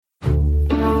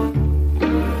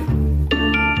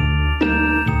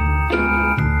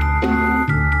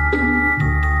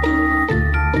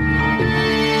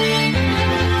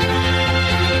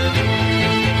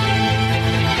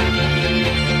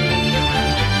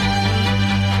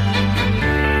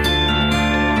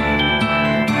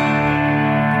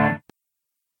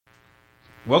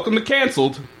Welcome to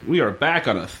Canceled. We are back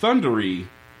on a thundery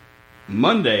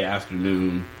Monday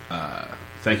afternoon.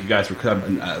 Thank you guys for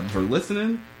coming, for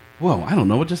listening. Whoa, I don't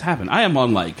know what just happened. I am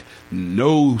on, like,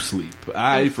 no sleep.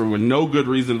 For no good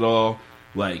reason at all,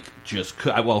 like,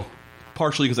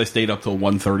 partially because I stayed up till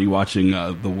 1:30 watching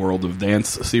the World of Dance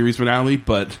series finale,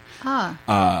 but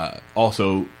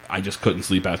also I just couldn't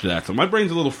sleep after that. So my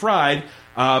brain's a little fried.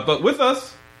 But with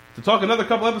us to talk another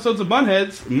couple episodes of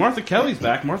Bunheads, Martha Kelly's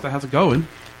back. Martha, how's it going?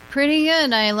 Pretty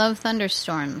good. I love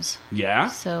thunderstorms. Yeah?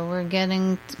 So we're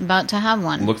about to have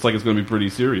one. Looks like it's going to be pretty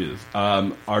serious.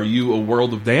 Are you a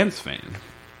World of Dance fan?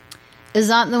 Is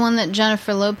that the one that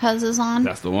Jennifer Lopez is on?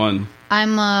 That's the one.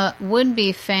 I'm a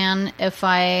would-be fan if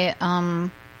I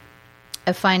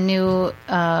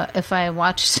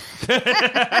watched.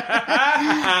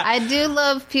 I do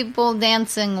love people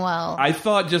dancing well. I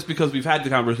thought just because we've had the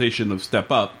conversation of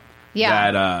Step Up,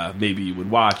 that maybe you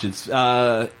would watch. It's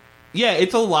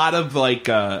it's a lot of like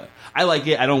I like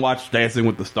it. I don't watch Dancing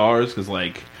with the Stars because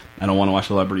like I don't want to watch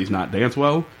celebrities not dance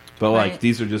well. But like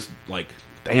these are just like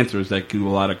dancers that do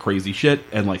a lot of crazy shit,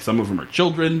 and like some of them are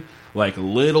children. Like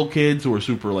little kids who are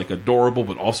super like adorable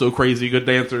but also crazy good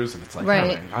dancers, and it's like, all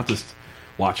right, I'll just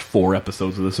watch 4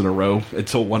 episodes of this in a row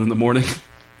until 1 a.m.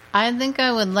 I think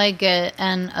I would like it.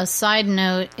 And a side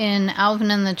note, in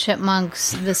Alvin and the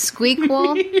Chipmunks, the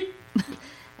Squeakquel,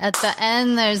 at the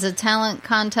end there's a talent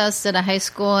contest at a high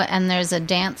school, and there's a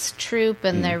dance troupe,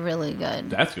 and they're really good.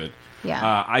 That's good.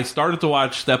 Yeah. I started to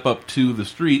watch Step Up to the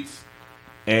Streets,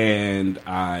 and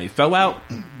I fell out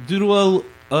due to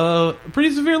a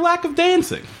pretty severe lack of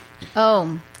dancing.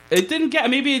 Oh. It didn't get...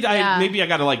 Maybe I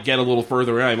got to, like, get a little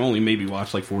further. I've only maybe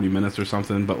watched, like, 40 minutes or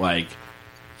something. But, like,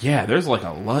 yeah, there's, like,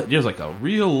 a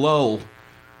real lull.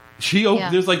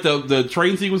 There's, like, the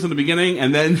train sequence in the beginning,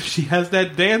 and then she has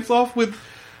that dance-off with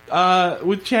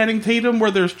Channing Tatum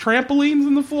where there's trampolines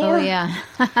in the floor. Oh, yeah.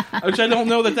 Which I don't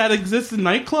know that exists in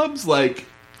nightclubs. Like,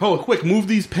 oh, quick, move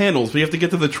these panels. We have to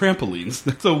get to the trampolines.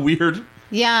 That's so weird.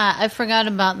 Yeah, I forgot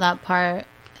about that part.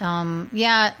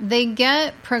 They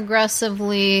get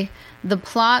progressively, the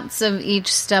plots of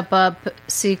each Step Up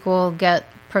sequel get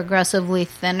progressively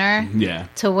thinner. Yeah.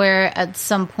 To where at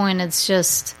some point it's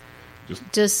just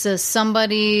some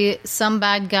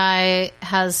bad guy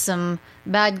has some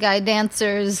bad guy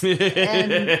dancers,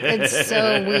 and it's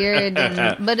so weird.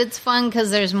 But it's fun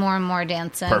because there's more and more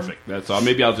dancing. Perfect. That's all.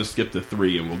 Maybe I'll just skip to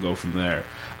 3 and we'll go from there.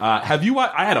 Have you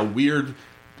watched? I had a weird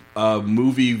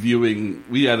movie viewing.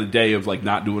 We had a day of like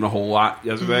not doing a whole lot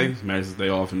yesterday. Mary's day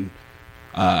off, and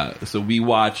so we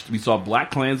saw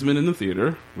Black Klansman in the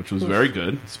theater, which was very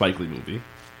good. Spike Lee movie.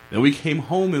 Then we came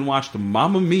home and watched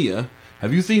Mamma Mia.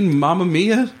 Have you seen Mamma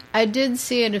Mia? I did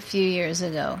see it a few years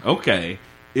ago. Okay.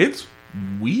 It's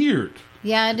weird.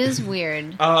 Yeah, it is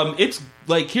weird. It's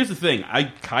like, here's the thing. I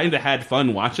kind of had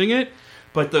fun watching it,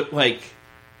 but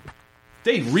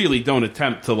they really don't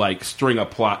attempt to, like, string a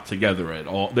plot together at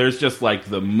all. There's just, like,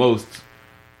 the most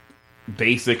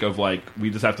basic of, like, we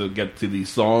just have to get to these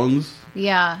songs.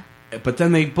 Yeah. But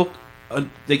then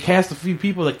they cast a few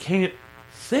people that can't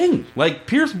sing. Like,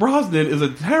 Pierce Brosnan is a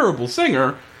terrible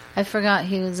singer. I forgot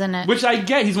he was in it. Which I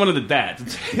get, he's one of the dads.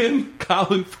 It's him,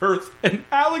 Colin Firth, and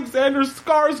Alexander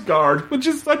Skarsgård, which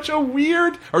is such a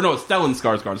weird... Or no, it's Stellan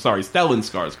Skarsgård. Sorry, Stellan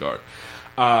Skarsgård.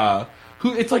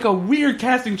 It's like a weird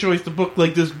casting choice to book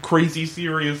like this crazy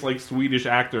serious like Swedish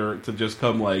actor to just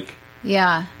come like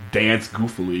dance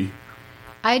goofily.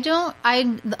 All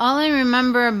I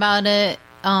remember about it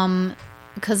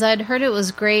because I'd heard it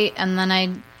was great, and then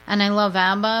I love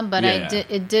ABBA, but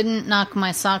it didn't knock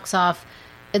my socks off.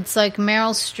 It's like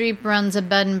Meryl Streep runs a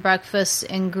bed and breakfast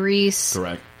in Greece.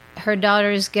 Correct. Her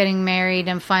daughter's getting married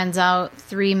and finds out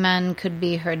 3 men could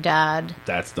be her dad.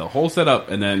 That's the whole setup,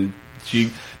 and then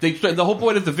the whole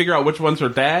point is to figure out which one's her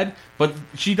dad, but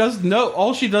she does know.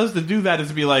 All she does to do that is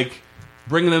to be like,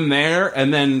 bring them there,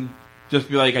 and then just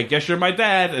be like, I guess you're my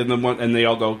dad, and they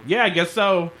all go, yeah, I guess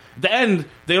so. At the end,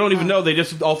 they don't even know. They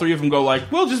just, all 3 of them go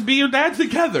like, we'll just be your dad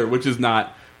together, which is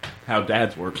not how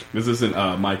dads work. This isn't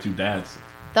My Two Dads.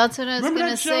 That's what I was going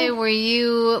to say. Were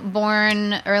you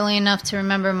born early enough to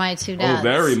remember My Two Dads? Oh,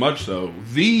 very much so.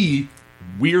 The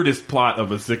weirdest plot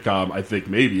of a sitcom, I think,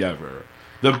 maybe ever.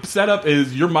 The setup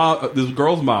is this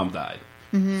girl's mom died.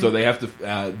 Mm-hmm. So they have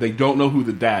to, they don't know who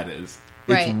the dad is.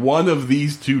 It's one of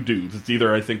these 2 dudes. It's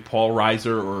either, I think, Paul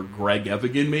Reiser or Greg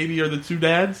Evigan, maybe, are the 2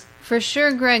 dads. For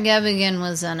sure, Greg Evigan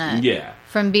was in it. Yeah.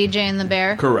 From BJ and the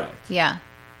Bear? Correct. Yeah.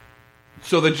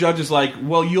 So the judge is like,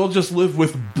 well, you'll just live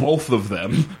with both of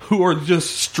them, who are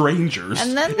just strangers.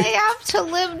 And then they have to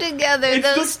live together,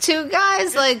 those two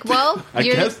guys. Like, well,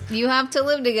 you have to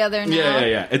live together now.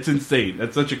 Yeah. It's insane.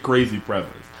 That's such a crazy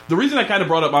premise. The reason I kind of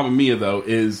brought up Mamma Mia, though,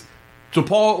 is...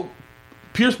 So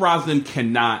Pierce Brosnan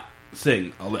cannot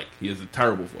sing a lick. He has a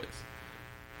terrible voice.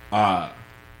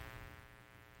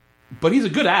 But he's a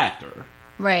good actor.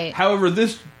 Right. However,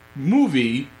 this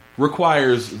movie...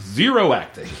 requires zero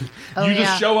acting. You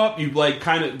just show up, you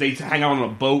they hang out on a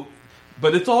boat,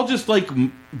 but it's all just like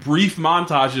brief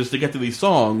montages to get to these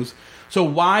songs. So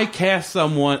why cast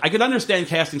someone? I could understand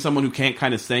casting someone who can't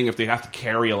kind of sing if they have to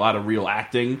carry a lot of real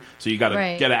acting. So you got to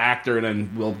get an actor, and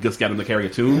then we'll just get them to carry a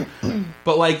tune.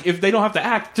 But like, if they don't have to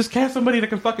act, just cast somebody that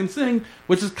can fucking sing,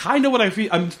 which is kind of what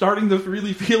I'm starting to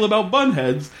really feel about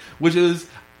Bunheads, which is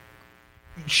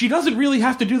she doesn't really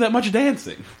have to do that much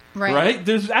dancing. Right?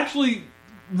 There's actually,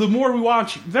 the more we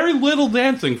watch, very little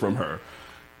dancing from her.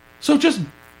 So just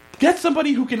get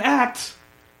somebody who can act,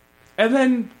 and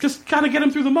then just kind of get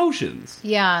them through the motions.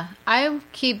 Yeah. I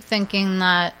keep thinking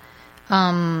that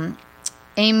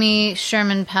Amy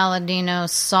Sherman Palladino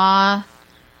saw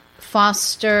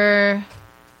Foster...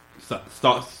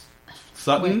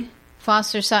 Sutton? Wait,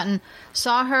 Foster Sutton.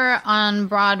 Saw her on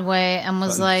Broadway and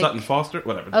was Sutton Foster?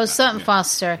 Whatever. Oh, Sutton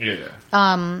Foster.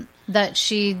 Yeah. That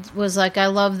she was like, I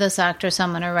love this actress, I'm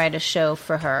going to write a show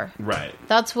for her. Right.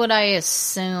 That's what I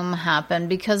assume happened,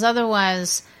 because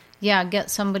otherwise,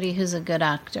 get somebody who's a good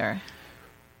actor.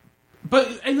 But,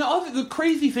 and the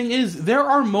crazy thing is, there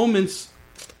are moments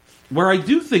where I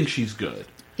do think she's good.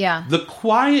 Yeah. The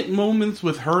quiet moments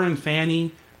with her and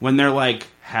Fanny, when they're like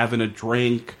having a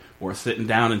drink or sitting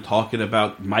down and talking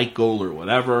about Michael or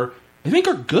whatever, I think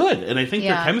are good, and I think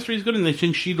their chemistry is good, and I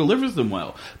think she delivers them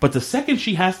well. But the second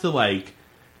she has to, like,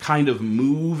 kind of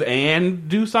move and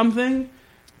do something,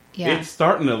 it's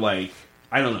starting to, like,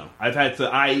 I don't know.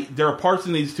 There are parts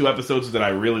in these two episodes that I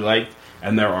really liked,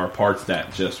 and there are parts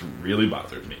that just really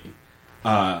bothered me.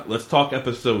 Let's talk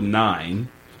episode 9.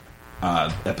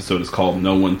 Episode is called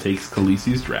No One Takes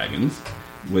Khaleesi's Dragons,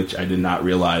 which I did not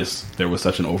realize there was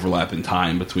such an overlap in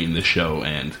time between this show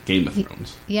and Game of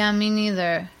Thrones. Yeah, me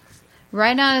neither.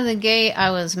 Right out of the gate,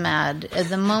 I was mad. At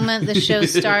the moment the show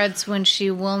starts, when she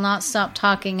will not stop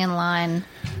talking in line.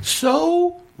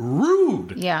 So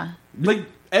rude. Yeah. Like,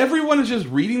 everyone is just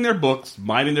reading their books,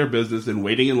 minding their business, and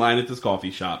waiting in line at this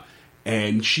coffee shop.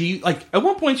 And she, like, at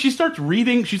one point, she starts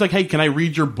reading. She's like, hey, can I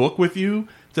read your book with you?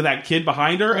 To that kid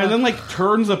behind her. And then, like,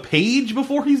 turns a page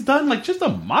before he's done. Like, just a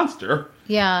monster.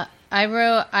 Yeah. I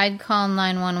wrote, I'd call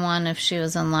 911 if she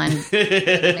was in line.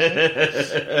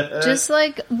 Just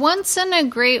like once in a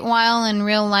great while in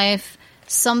real life,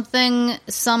 some funny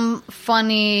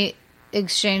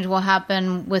exchange will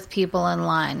happen with people in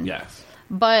line. Yes.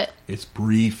 But it's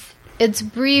brief.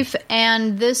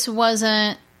 And this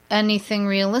wasn't anything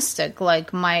realistic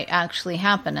like might actually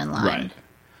happen in line.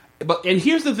 Right. And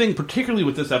here's the thing, particularly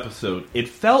with this episode, it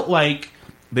felt like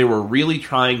they were really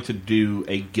trying to do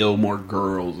a Gilmore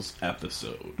Girls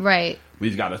episode. Right.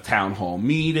 We've got a town hall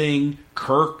meeting.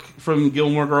 Kirk from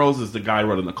Gilmore Girls is the guy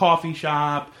running the coffee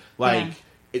shop. Like,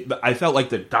 I felt like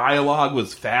the dialogue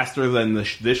was faster than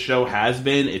this show has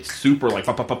been. It's super like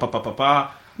pa pa pa pa pa pa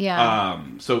pa. Yeah.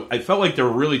 So I felt like they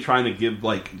were really trying to give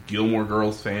like Gilmore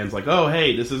Girls fans like, oh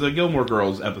hey, this is a Gilmore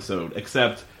Girls episode.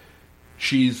 Except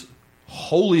she's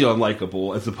wholly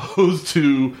unlikable as opposed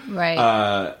to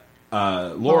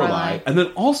Lorelai. And then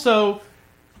also,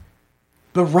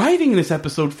 the writing in this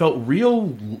episode felt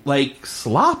real, like,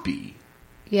 sloppy.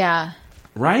 Yeah.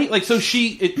 Right? Like, so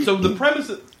the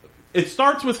premise, it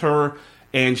starts with her,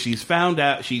 and she's found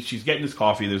out, she's getting this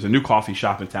coffee. There's a new coffee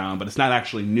shop in town, but it's not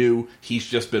actually new. He's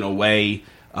just been away,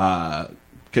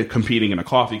 competing in a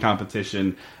coffee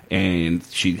competition, and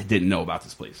she didn't know about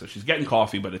this place. So she's getting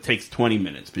coffee, but it takes 20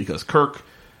 minutes, because Kirk,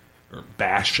 or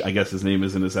Bash, I guess his name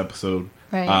is in this episode,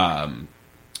 right.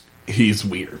 He's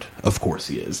weird. Of course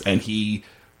he is. And he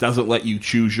doesn't let you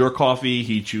choose your coffee.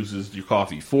 He chooses your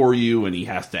coffee for you, and he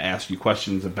has to ask you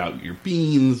questions about your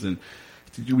beans, and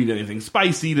did you eat anything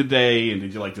spicy today, and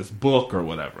did you like this book, or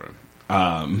whatever.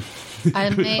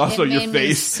 Also, your face.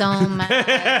 Me so mad.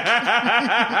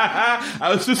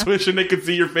 I was just wishing they could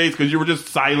see your face, because you were just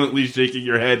silently shaking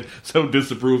your head so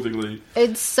disapprovingly.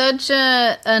 It's such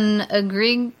an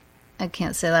agreeing... I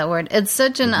can't say that word. It's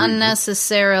such an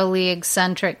unnecessarily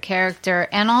eccentric character.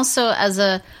 And also as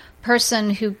a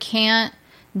person who can't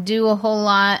do a whole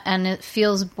lot and it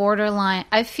feels borderline.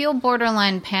 I feel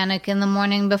borderline panic in the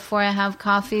morning before I have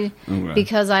coffee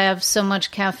because I have so much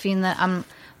caffeine that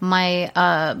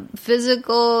my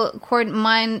physical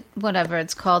mind, whatever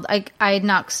it's called. I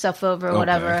knock stuff over,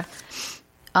 whatever.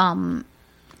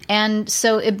 And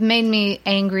so it made me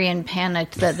angry and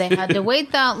panicked that they had to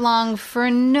wait that long for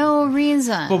no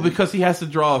reason. Well, because he has to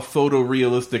draw a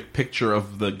photorealistic picture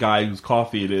of the guy whose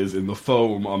coffee it is in the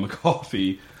foam on the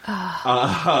coffee.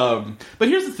 But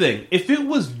here's the thing: if it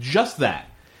was just that,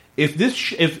 if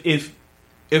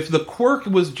the quirk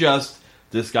was just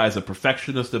this guy's a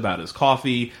perfectionist about his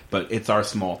coffee, but it's our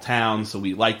small town, so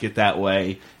we like it that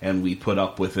way, and we put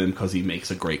up with him because he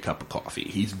makes a great cup of coffee.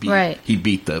 He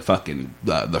beat the fucking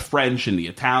the French and the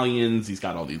Italians. He's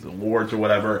got all these awards or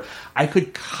whatever. I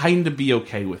could kind of be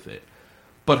okay with it,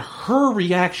 but her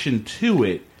reaction to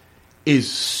it is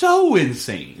so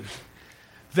insane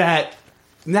that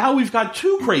now we've got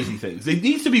two crazy things. It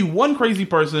needs to be one crazy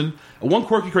person, one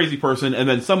quirky crazy person, and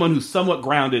then someone who's somewhat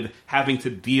grounded having to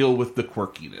deal with the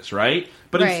quirkiness, right?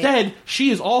 But instead,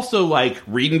 she is also like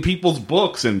reading people's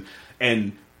books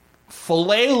and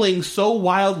flailing so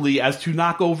wildly as to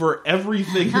knock over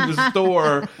everything in the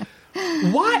store.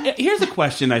 Why? Here's a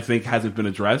question I think hasn't been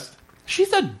addressed.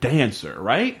 She's a dancer,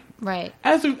 right? Right.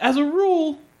 As a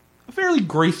rule, fairly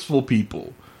graceful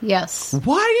people. Yes.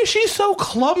 Why is she so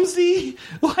clumsy?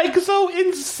 Like, so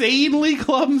insanely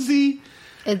clumsy?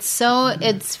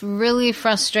 It's really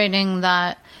frustrating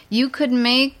that you could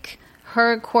make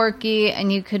her quirky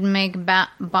and you could make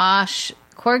Bosch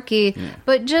quirky,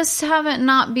 but just have it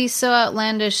not be so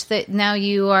outlandish that now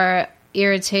you are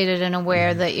irritated and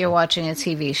aware that you're watching a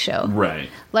TV show. Right.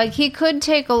 Like, he could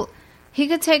take a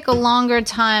longer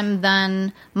time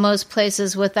than most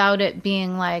places without it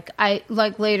being like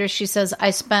later she says,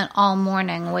 I spent all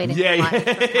morning waiting in line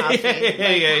for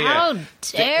coffee. How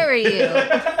dare you?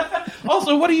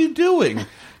 Also, what are you doing?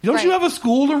 Don't you have a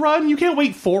school to run? You can't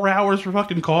wait 4 hours for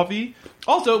fucking coffee.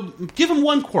 Also, give him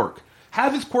one quirk.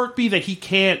 Have his quirk be that he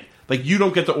can't, like, you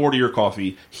don't get to order your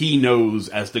coffee. He knows,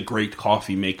 as the great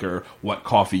coffee maker, what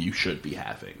coffee you should be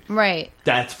having. Right.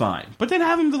 That's fine. But then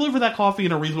have him deliver that coffee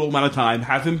in a reasonable amount of time.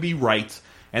 Have him be right.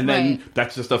 And then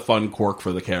that's just a fun quirk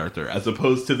for the character. As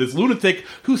opposed to this lunatic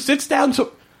who sits down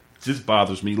to... This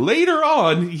bothers me. Later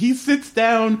on, he sits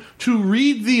down to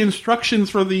read the instructions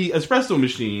for the espresso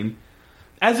machine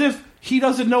as if he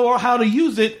doesn't know how to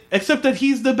use it, except that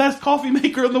he's the best coffee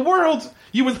maker in the world.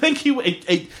 You would think he would...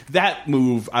 that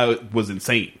move was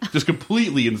insane. Just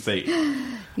completely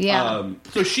insane. Yeah.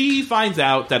 So she finds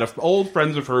out that an old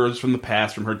friend of hers from the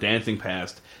past, from her dancing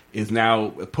past, is now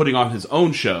putting on his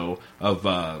own show of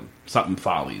something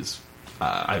Follies.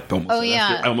 I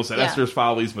almost said Esther's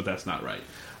Follies, but that's not right.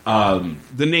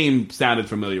 The name sounded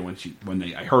familiar when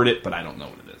I heard it, but I don't know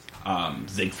what it is.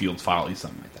 Ziegfeld's Follies,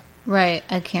 something like that. Right,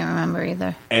 I can't remember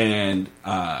either. And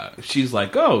she's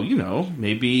like, oh,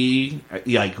 maybe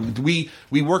like we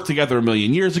worked together a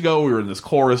million years ago. We were in this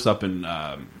chorus up in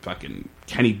fucking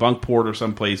Kenny Bunkport or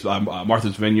someplace,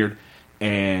 Martha's Vineyard,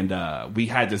 and we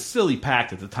had this silly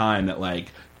pact at the time that like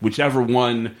whichever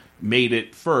one made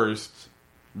it first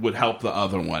would help the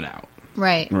other one out.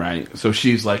 Right. So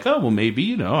she's like, oh, well,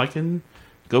 maybe I can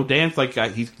go dance. Like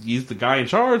he's the guy in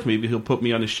charge. Maybe he'll put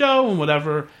me on the show and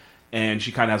whatever. And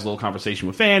she kind of has a little conversation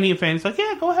with Fanny, and Fanny's like,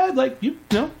 yeah, go ahead. Like,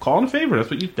 call in a favor.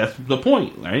 That's the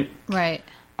point, right? Right.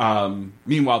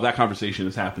 Meanwhile, that conversation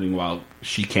is happening while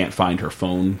she can't find her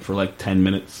phone for like 10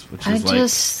 minutes, which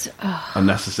is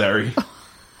unnecessary.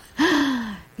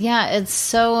 Yeah,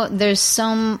 there's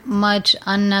so much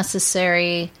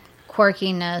unnecessary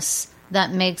quirkiness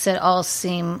that makes it all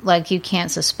seem like you can't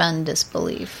suspend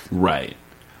disbelief. Right.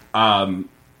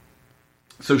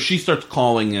 So she starts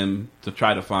calling him to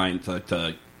try to find,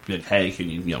 to hey, can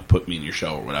you, put me in your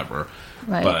show or whatever.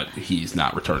 Right. But he's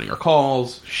not returning her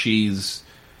calls. She's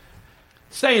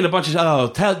saying a bunch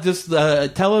of,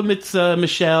 tell him it's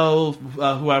Michelle,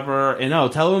 whoever,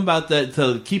 and tell him about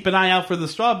to keep an eye out for the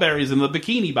strawberries and the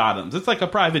bikini bottoms. It's like a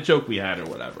private joke we had or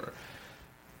whatever.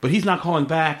 But he's not calling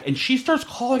back, and she starts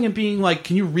calling and being like,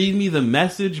 can you read me the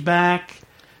message back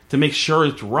to make sure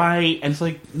it's right? And it's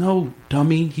like, no,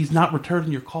 dummy, he's not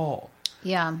returning your call.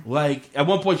 Yeah. Like, at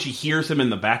one point she hears him in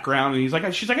the background, and she's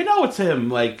like, I know it's him.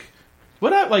 Like,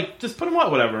 what? Like, just put him on,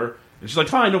 whatever. And she's like,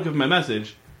 fine, don't give him my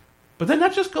message. But then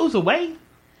that just goes away.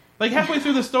 Like, halfway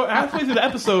through the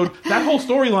episode, that whole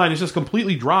storyline is just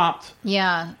completely dropped.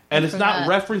 Yeah. And it's not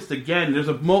referenced again. There's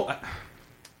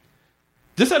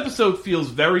this episode feels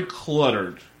very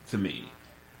cluttered to me.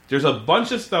 There's a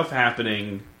bunch of stuff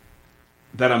happening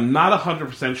that I'm not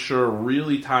 100% sure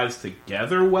really ties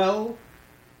together well.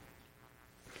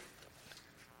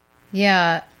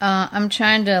 Yeah, I'm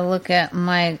trying to look at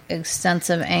my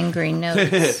extensive angry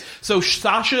notes. So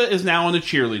Sasha is now on the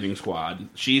cheerleading squad.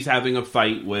 She's having a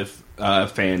fight with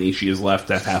Fanny. She has left.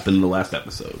 That happened in the last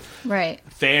episode. Right.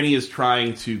 Fanny is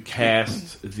trying to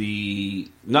cast the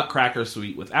Nutcracker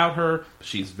Suite without her.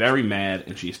 She's very mad,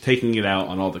 and she's taking it out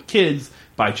on all the kids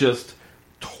by just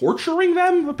torturing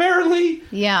them, apparently.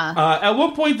 Yeah. At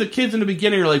one point, the kids in the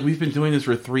beginning are like, we've been doing this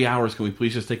for 3 hours. Can we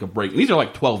please just take a break? And these are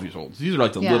like 12 years old. These are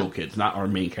like the little kids, not our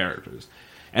main characters.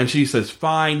 And she says,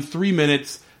 fine, 3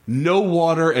 minutes, no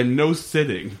water, and no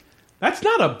sitting. That's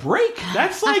not a break.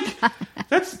 That's like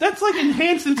that's like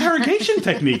enhanced interrogation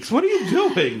techniques. What are you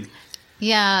doing?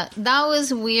 Yeah, that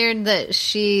was weird that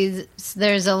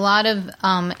there's a lot of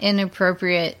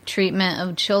inappropriate treatment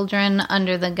of children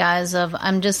under the guise of,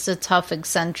 I'm just a tough,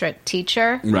 eccentric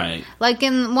teacher. Right. Like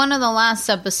in one of the last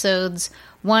episodes,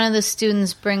 one of the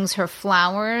students brings her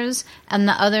flowers, and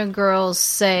the other girls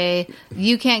say,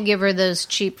 you can't give her those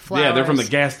cheap flowers. Yeah, they're from the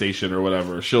gas station or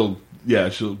whatever. She'll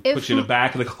put you in the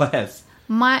back of the class.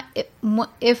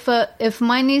 If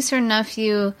my niece or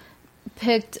nephew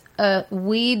picked a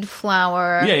weed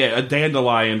flower, a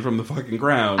dandelion from the fucking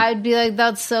ground, I'd be like,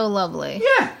 that's so lovely.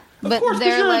 Yeah, but course,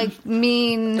 they're like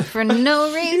mean for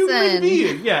no reason. Human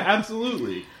being. Yeah,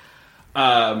 absolutely.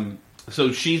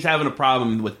 So she's having a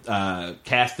problem with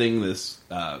casting this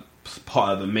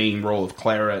the main role of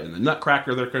Clara in the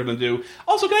Nutcracker they're going to do.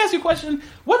 Also, can I ask you a question?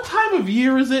 What time of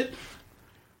year is it?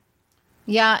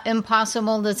 Yeah,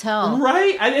 impossible to tell.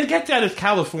 Right? I get that it's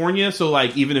California, so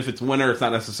like even if it's winter, it's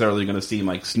not necessarily going to seem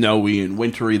like snowy and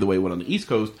wintry the way it would on the East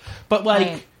Coast. But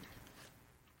like,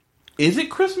 Is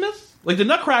it Christmas? Like the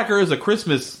Nutcracker is a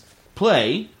Christmas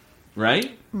play,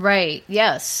 right? Right.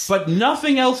 Yes. But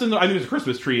nothing else in the. I mean, there's a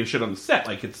Christmas tree and shit on the set.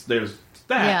 Like there's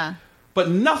that. Yeah.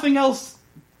 But nothing else.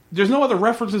 There's no other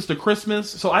references to Christmas,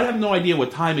 so I have no idea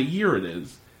what time of year it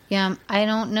is. Yeah, I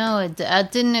don't know. It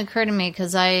didn't occur to me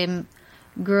because I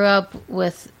grew up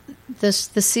with this.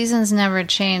 The seasons never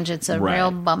change. It's a real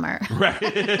bummer. Right.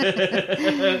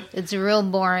 It's real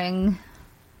boring.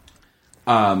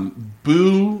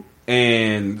 Boo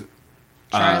and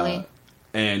Charlie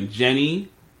and Jenny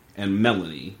and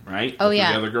Melanie, right? Oh,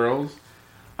 yeah. The other girls.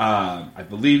 I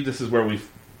believe this is where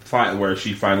where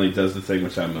she finally does the thing,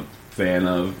 which I'm a fan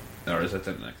of. Or is that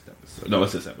the next episode? No,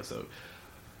 it's this episode.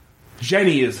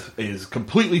 Jenny is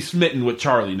completely smitten with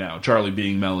Charlie now. Charlie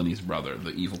being Melanie's brother,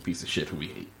 the evil piece of shit who we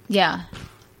hate. Yeah.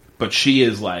 But she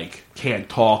is like, can't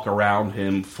talk around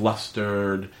him,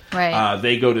 flustered. Right.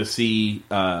 They go to see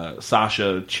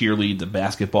Sasha cheerlead the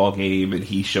basketball game, and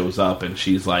he shows up, and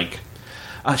she's like,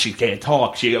 she can't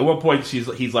talk. At one point,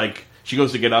 he's like, she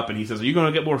goes to get up, and he says, are you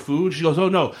going to get more food? She goes, oh,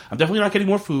 no, I'm definitely not getting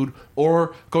more food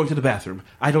or going to the bathroom.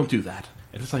 I don't do that.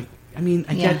 And it's like, I mean,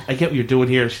 I get what you're doing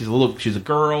here. She's a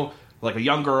girl, like a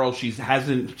young girl. She's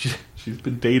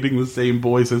been dating the same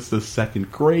boy since the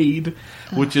second grade,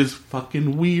 which is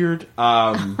fucking weird.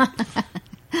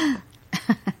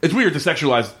 It's weird to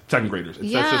sexualize second graders.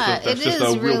 That's just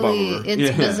a real bummer.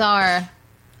 It's bizarre.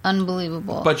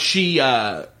 Unbelievable. But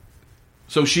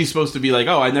so she's supposed to be like,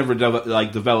 oh, I never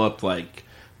developed like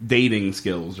dating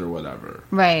skills or whatever.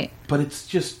 Right. But it's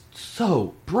just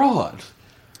so broad.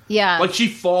 Yeah. Like she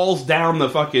falls down the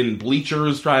fucking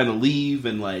bleachers trying to leave,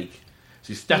 and like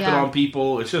she's stepping on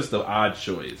people. It's just an odd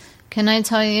choice. Can I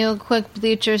tell you a quick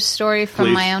Bleachers story from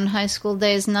Please. my own high school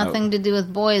days? Nothing to do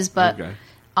with boys, but Okay.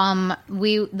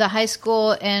 the high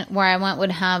school where I went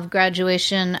would have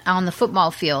graduation on the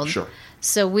football field. Sure.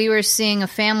 So we were seeing a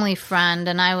family friend,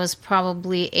 and I was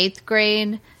probably 8th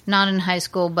grade, not in high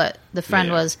school, but the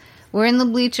friend was. We're in the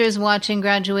bleachers watching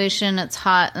graduation. It's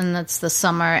hot, and it's the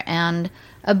summer, and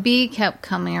a bee kept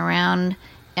coming around,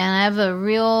 and I have a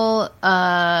real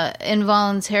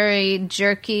involuntary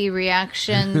jerky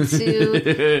reaction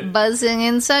to buzzing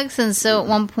insects, and so at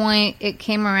one point it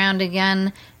came around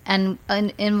again, and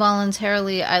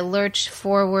involuntarily I lurched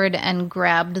forward and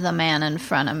grabbed the man in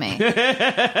front of me.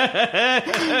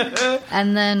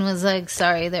 And then was like,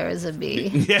 sorry, there was a bee.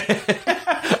 Yeah.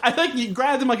 I think you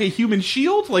grabbed him like a human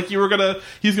shield, like he's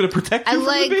gonna protect you from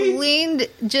the bee. Leaned,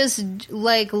 just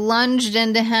like lunged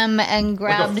into him and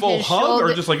grabbed like a full his hug, shoulder.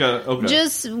 or just like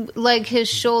just like his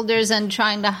shoulders and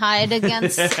trying to hide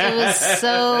against. It was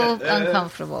so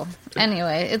uncomfortable.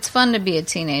 Anyway, it's fun to be a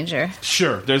teenager.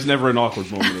 Sure, there's never an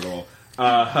awkward moment at all.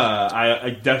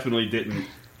 I definitely didn't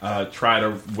try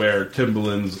to wear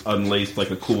Timberlands unlaced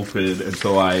like a cool kid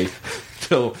until I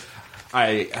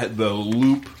had the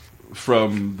loop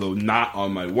from the knot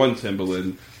on my one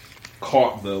Timberland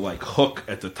caught the like hook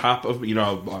at the top of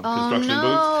construction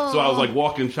boots. So I was like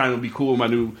walking, trying to be cool with my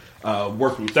new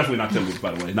work boots. Definitely not Tim boots,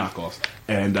 by the way, knockoffs.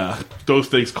 And those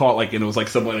things caught and it was like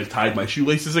someone had tied my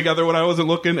shoelaces together when I wasn't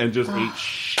looking and just ate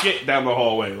shit down the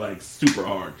hallway like super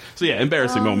hard. So yeah,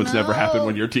 embarrassing moments never happen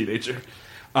when you're a teenager.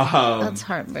 That's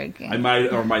heartbreaking. I might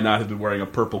or might not have been wearing a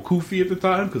purple kufi at the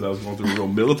time because I was going through a real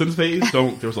militant phase.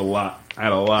 There was a lot. I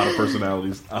had a lot of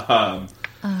personalities.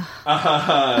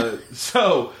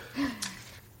 So,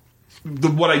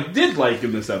 what I did like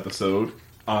in this episode,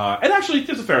 and actually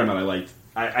there's a fair amount I liked.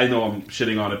 I know I'm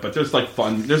shitting on it, but there's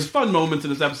fun moments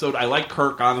in this episode. I like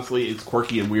Kirk, honestly. It's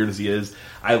quirky and weird as he is.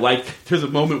 There's a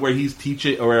moment where she's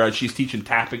teaching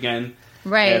tap again.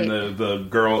 Right. And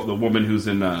the woman who's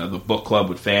in the book club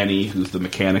with Fanny, who's the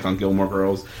mechanic on Gilmore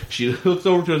Girls, she looks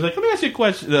over to her and is like, let me ask you a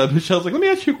question. Michelle's like, let me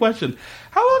ask you a question.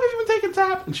 How long have you been taking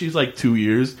tap? And she's like, 2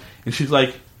 years. And she's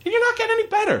like, you're not getting any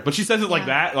better. But she says it like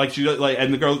that.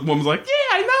 And the woman's like, yeah,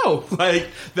 I know. Like,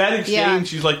 that exchange,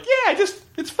 she's like, yeah,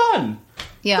 it's fun.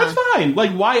 Yeah. It's fine.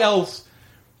 Like, why else?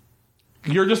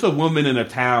 You're just a woman in a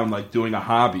town, like, doing a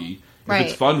hobby. If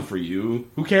it's fun for you,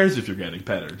 who cares if you're getting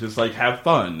better? Just, like, have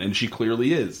fun. And she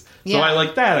clearly is. So I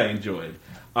like that. I enjoyed.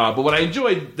 But what I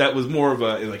enjoyed that was more of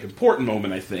a, like, important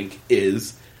moment, I think,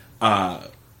 is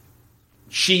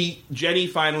Jenny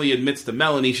finally admits to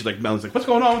Melanie. Melanie's like, what's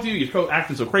going on with you? You're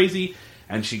acting so crazy.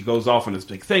 And she goes off on this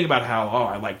big thing about how,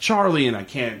 I like Charlie and I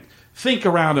can't think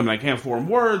around him and I can't form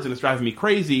words and it's driving me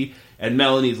crazy. And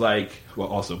Melanie's like, well,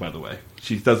 also, by the way,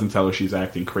 she doesn't tell her she's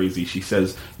acting crazy. She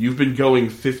says, you've been going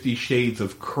 50 Shades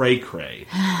of cray-cray,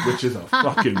 which is a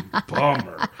fucking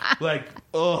bummer. Like,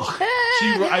 ugh.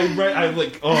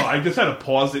 I just had to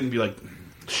pause it and be like,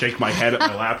 shake my head at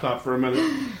my laptop for a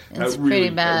minute. It's pretty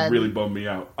bad. That really bummed me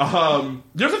out.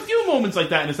 There's a few moments like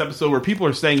that in this episode where people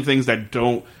are saying things that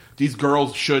these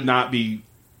girls should not be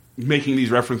making these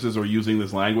references or using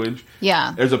this language.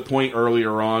 Yeah. There's a point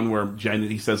earlier on where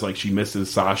Jenny says like she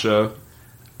misses Sasha,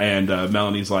 and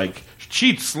Melanie's like,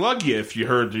 she'd slug you if you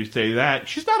heard you say that.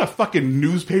 She's not a fucking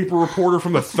newspaper reporter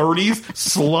from the 30s.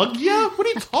 Slug you? What are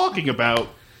you talking about?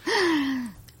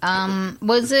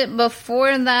 Was it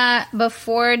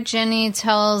before Jenny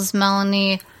tells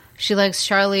Melanie she likes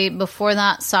Charlie, before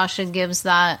that Sasha gives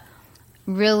that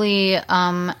really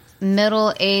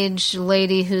middle-aged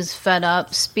lady who's fed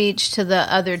up speech to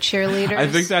the other cheerleaders? I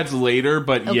think that's later,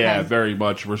 but yeah, very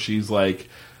much, where she's like,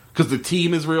 because the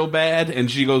team is real bad,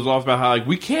 and she goes off about how like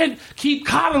we can't keep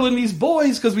coddling these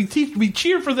boys because we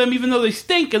cheer for them even though they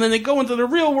stink, and then they go into the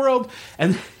real world,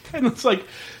 and it's like,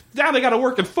 now they got to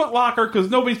work at Foot Locker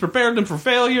because nobody's prepared them for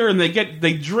failure, and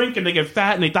they drink and they get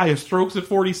fat and they die of strokes at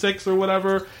 46 or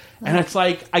whatever. And it's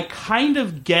like, I kind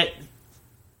of get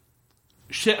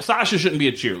Sasha shouldn't be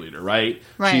a cheerleader, right?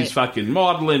 She's fucking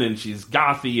maudlin and she's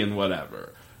gothy and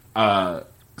whatever.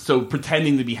 So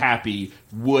pretending to be happy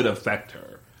would affect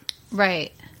her.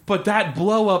 Right. But that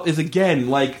blow up is, again,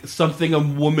 like something a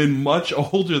woman much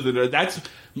older than her. That's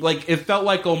like, it felt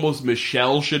like almost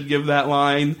Michelle should give that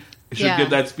line. Should give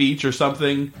that speech or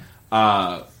something.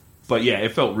 But yeah,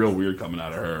 it felt real weird coming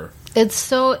out of her.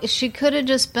 She could have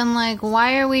just been like,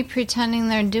 why are we pretending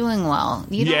they're doing well?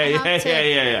 You don't have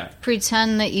to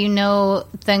pretend that you know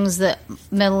things that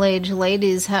middle-aged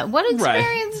ladies have. What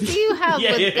experience do you have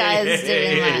with guys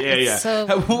doing that? So,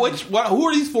 who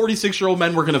are these 46-year-old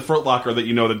men working at Foot Locker that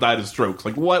you know that died of strokes?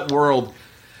 Like, what world?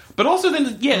 But also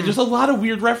then, there's a lot of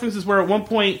weird references where at one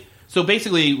point, so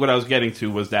basically what I was getting to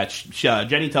was that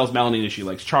Jenny tells Melanie that she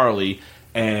likes Charlie,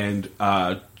 and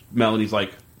Melanie's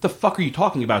like, the fuck are you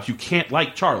talking about? You can't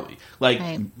like Charlie. Like,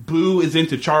 Boo is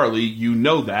into Charlie, you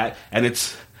know that, and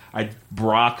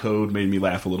bra code made me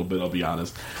laugh a little bit, I'll be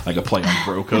honest. Like a play on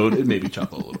bro code, it made me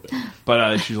chuckle a little bit.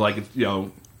 But she's like,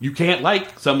 you can't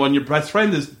like someone your best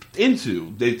friend is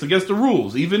into. It's against the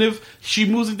rules. Even if she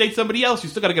moves and dates somebody else, you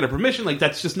still gotta get her permission. Like,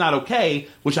 that's just not okay,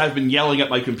 which I've been yelling at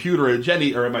my computer at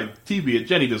Jenny, or at my TV at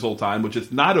Jenny this whole time, which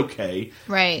is not okay.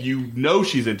 Right. You know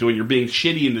she's into it, and you're being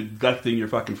shitty and neglecting your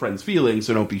fucking friend's feelings,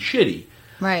 so don't be shitty.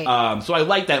 Right. So I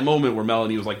like that moment where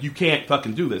Melanie was like, you can't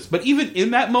fucking do this. But even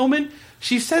in that moment,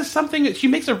 she says something, she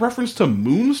makes a reference to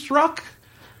Moonstruck.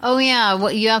 Oh, yeah,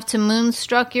 what, you have to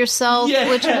moonstruck yourself? Yeah.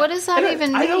 What does that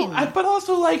even mean? But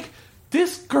also, like,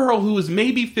 this girl who is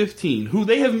maybe 15, who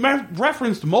they have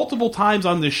referenced multiple times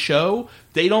on this show,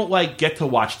 they don't, like, get to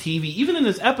watch TV. Even in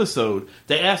this episode,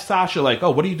 they asked Sasha, like,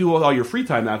 oh, what do you do with all your free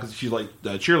time now? Because she's like,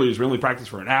 cheerleaders, we only practice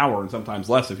for an hour and sometimes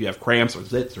less if you have cramps or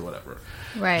zits or whatever.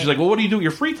 Right. She's like, well, what do you do with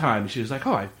your free time? And she's like,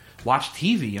 oh, watch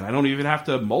TV, and I don't even have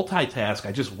to multitask.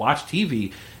 I just watch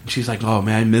TV. And she's like, oh,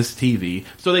 man, I miss TV.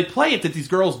 So they play it that these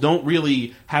girls don't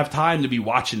really have time to be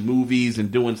watching movies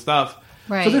and doing stuff.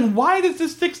 Right. So then why does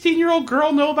this 16-year-old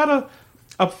girl know about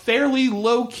a fairly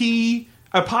low-key,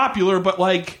 popular, but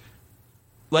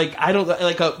I don't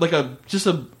like a just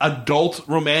a adult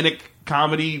romantic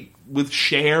comedy with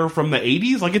Cher from the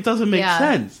 80s? Like, it doesn't make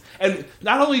sense. And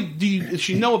not only does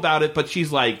she know about it, but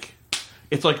she's like,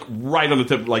 it's like right on the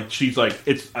tip. Like, she's like,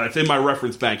 it's in my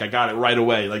reference bank. I got it right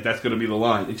away. Like, that's going to be the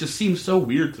line. It just seems so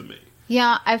weird to me.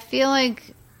 Yeah, I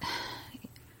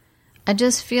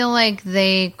just feel like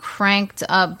they cranked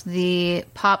up the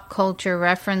pop culture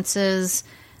references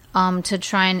to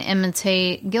try and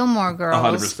imitate Gilmore Girls.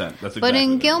 100%. That's exactly. But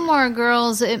in Gilmore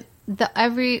Girls,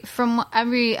 from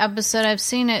every episode I've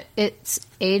seen, it's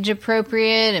age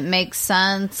appropriate. It makes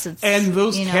sense. And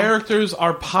those characters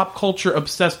are pop culture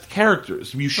obsessed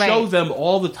characters. You show them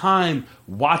all the time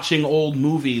watching old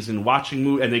movies and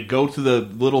and they go to the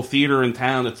little theater in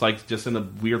town. It's like just in a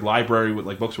weird library with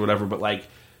like books or whatever. But like,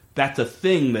 that's a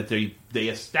thing that they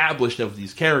established of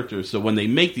these characters. So when they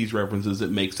make these references,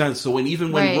 it makes sense. So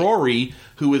even when Rory,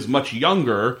 who is much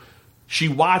younger, she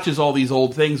watches all these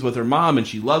old things with her mom and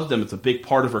she loves them. It's a big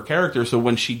part of her character. So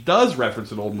when she does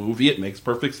reference an old movie, it makes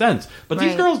perfect sense. But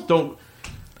these girls don't.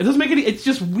 It doesn't make any. It's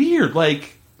just weird.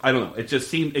 Like, I don't know. It just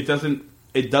seems it doesn't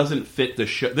fit the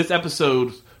show. This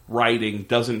episode's writing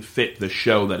doesn't fit the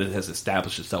show that it has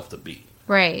established itself to be.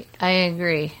 Right. I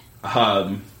agree.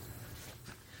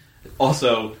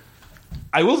 Also,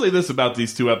 I will say this about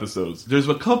these two episodes. There's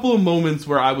a couple of moments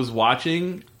where I was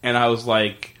watching, and I was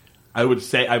like, I'd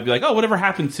be like, oh, whatever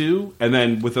happened to? And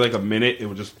then within like a minute, it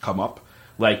would just come up.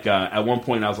 Like, at one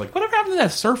point, I was like, whatever happened to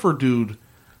that surfer dude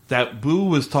that Boo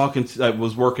was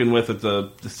was working with at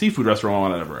the seafood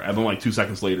restaurant or whatever? And then like 2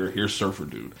 seconds later, here's surfer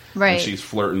dude. Right. And she's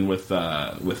flirting with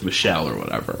Michelle or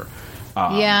whatever.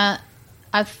 Yeah.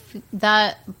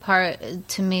 That part,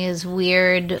 to me, is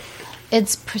weird.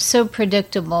 It's so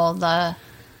predictable.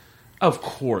 Of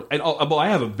course. And I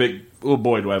have a big... Oh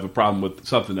boy, do I have a problem with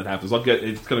something that happens.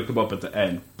 It's going to come up at the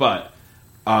end. But,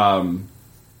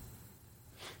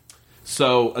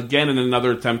 so, again, in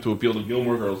another attempt to appeal to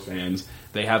Gilmore Girls fans,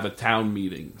 they have a town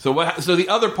meeting. So the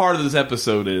other part of this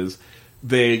episode is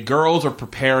the girls are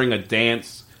preparing a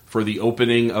dance for the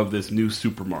opening of this new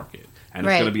supermarket. And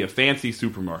it's going to be a fancy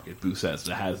supermarket, Boo says.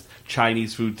 It has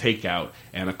Chinese food takeout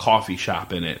and a coffee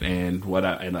shop in it and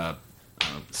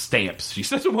stamps. She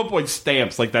says at one point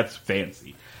stamps, like that's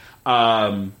fancy.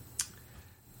 And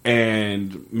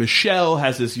Michelle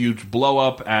has this huge blow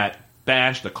up at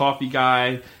Bash, the coffee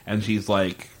guy, and she's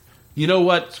like, you know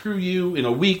what, screw you, in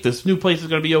a week this new place is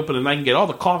going to be open and I can get all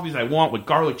the coffees I want with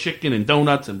garlic chicken and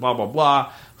donuts and blah, blah,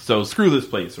 blah. So screw this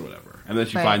place or whatever. And then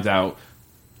she finds out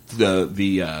the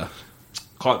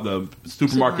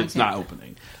supermarket's not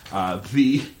opening.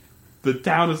 The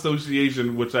town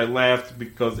association, which I laughed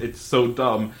because it's so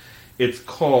dumb, it's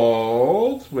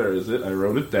called... Where is it? I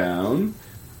wrote it down.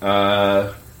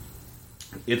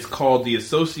 It's called the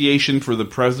Association for the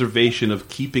Preservation of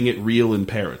Keeping It Real in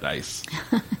Paradise.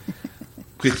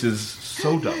 Which is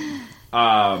so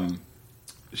dumb.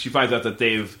 She finds out that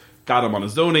they've got him on a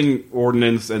zoning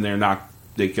ordinance and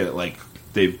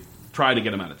they've tried to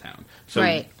get him out of town.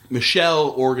 So Michelle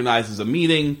organizes a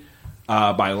meeting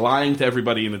by lying to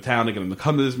everybody in the town to get him to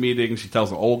come to this meeting. She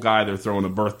tells an old guy they're throwing a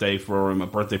birthday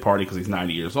party because he's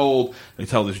 90 years old. They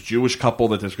tell this Jewish couple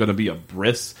that there's going to be a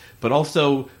bris. But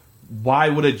also, why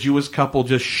would a Jewish couple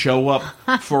just show up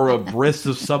for a bris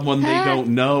of someone they don't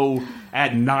know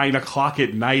at 9 o'clock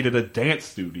at night at a dance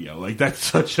studio? Like, that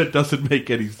doesn't make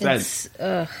any sense.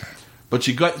 But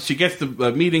she gets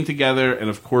the meeting together, and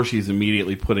of course she's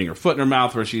immediately putting her foot in her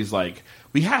mouth where she's like,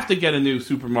 we have to get a new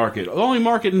supermarket. The only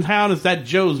market in town is that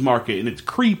Joe's market, and it's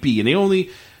creepy, and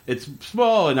it's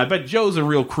small, and I bet Joe's a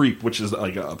real creep, which is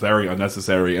like very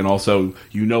unnecessary. And also,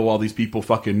 all these people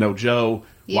fucking know Joe.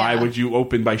 Yeah. Why would you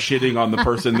open by shitting on the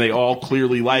person they all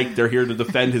clearly like? They're here to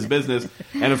defend his business.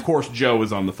 And of course, Joe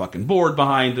is on the fucking board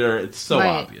behind her. It's so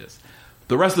obvious.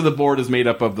 The rest of the board is made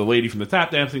up of the lady from the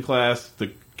tap dancing class,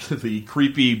 the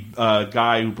creepy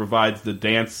guy who provides the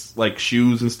dance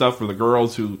shoes and stuff for the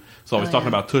girls who is always talking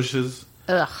about tushes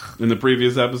in the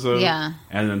previous episode. Yeah.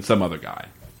 And then some other guy.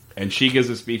 And she gives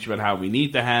a speech about how we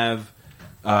need to have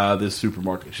this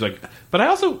supermarket. She's like,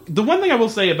 but the one thing I will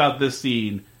say about this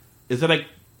scene is that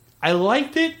I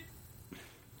liked it.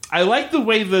 I liked the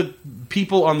way the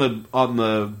people on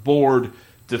the board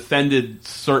defended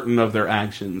certain of their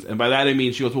actions. And by that I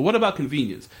mean, she goes, well, what about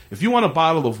convenience? If you want a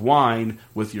bottle of wine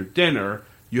with your dinner,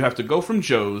 you have to go from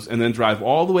Joe's and then drive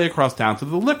all the way across town to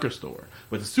the liquor store.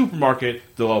 with the supermarket,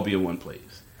 they'll all be in one place.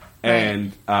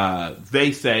 And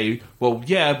they say, well,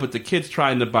 yeah, but the kids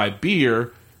trying to buy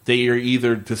beer, they are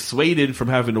either dissuaded from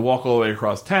having to walk all the way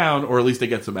across town, or at least they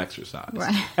get some exercise.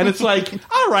 Right. And it's like,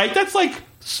 all right, that's like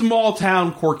small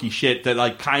town quirky shit that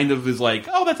like kind of is like,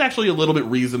 oh, that's actually a little bit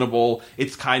reasonable.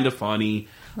 It's kind of funny.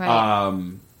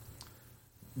 Right.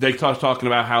 They talking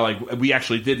about how like we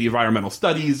actually did the environmental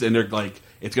studies, and they're like,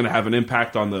 it's going to have an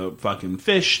impact on the fucking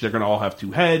fish. They're going to all have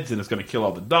two heads, and it's going to kill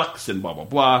all the ducks, and blah blah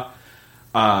blah.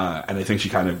 And I think she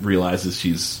kind of realizes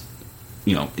she's,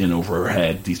 in over her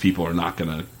head. These people are not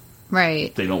going to.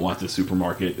 Right. They don't want the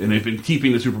supermarket, and they've been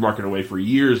keeping the supermarket away for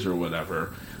years or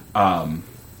whatever. But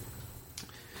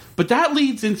that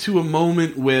leads into a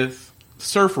moment with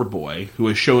Surfer Boy, who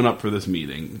has shown up for this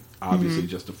meeting, obviously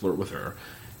just to flirt with her.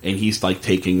 And he's like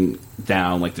taking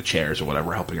down like the chairs or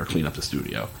whatever, helping her clean up the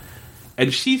studio.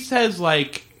 And she says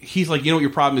like, he's like, what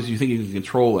your problem is? You think you can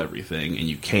control everything, and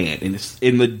you can't. And it's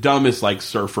in the dumbest like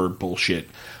surfer bullshit.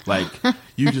 Like,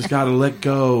 you just gotta let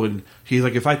go. And he's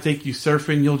like, if I take you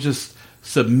surfing, you'll just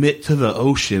submit to the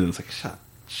ocean. And it's like,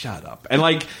 shut up. And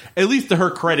like, at least to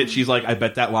her credit, she's like, I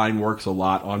bet that line works a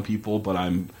lot on people, but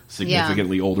I'm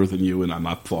significantly older than you, and I'm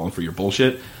not falling for your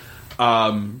bullshit.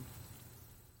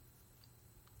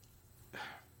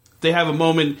 They have a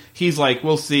moment. He's like,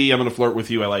 we'll see. I'm going to flirt with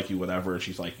you. I like you, whatever. And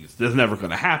she's like, this is never going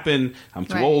to happen. I'm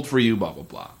too old for you, blah, blah,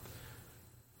 blah.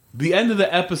 The end of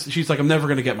the episode, she's like, I'm never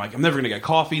going to get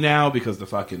coffee now because the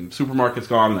fucking supermarket's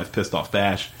gone and I've pissed off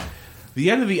Bash. The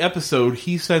end of the episode,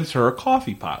 he sends her a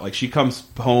coffee pot. Like, she comes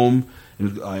home,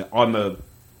 and on the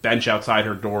bench outside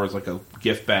her door is like a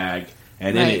gift bag,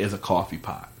 and in it is a coffee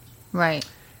pot. Right.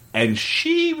 And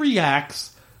she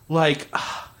reacts like,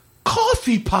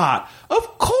 coffee pot,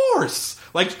 of course.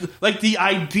 Like the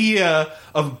idea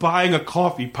of buying a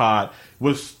coffee pot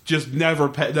was just never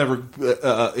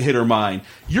hit her mind.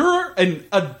 You're an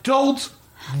adult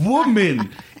woman.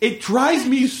 It drives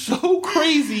me so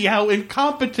crazy how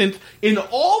incompetent in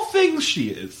all things she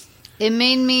is. It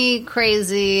made me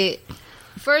crazy.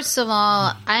 First of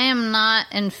all, I am not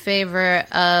in favor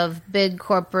of big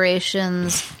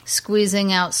corporations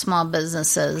squeezing out small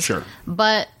businesses. Sure.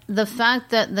 But the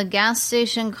fact that the gas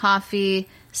station coffee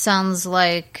sounds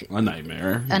like a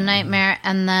nightmare. And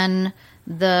then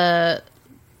the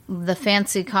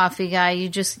fancy coffee guy,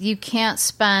 you can't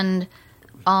spend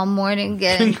all morning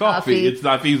getting coffee. It's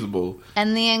not feasible.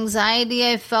 And the anxiety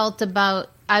I felt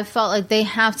like they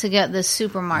have to get this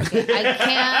supermarket.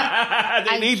 I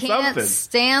can't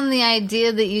stand the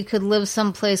idea that you could live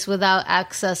someplace without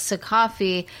access to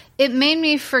coffee. It made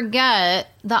me forget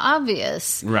the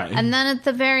obvious. Right. And then at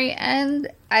the very end,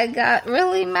 I got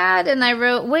really mad and I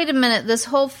wrote, wait a minute, this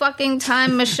whole fucking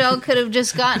time Michelle could have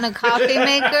just gotten a coffee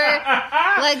maker?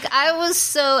 Like, I was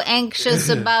so anxious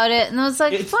about it, and I was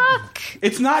like, fuck.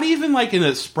 It's not even like an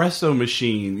espresso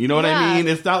machine. You know what I mean?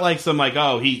 It's not like some like,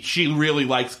 she really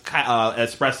likes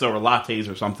espresso or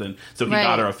lattes or something, so he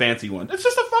got her a fancy one. It's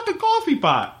just a fucking coffee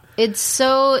pot. It's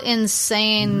so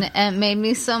insane, and it made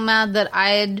me so mad that I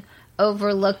had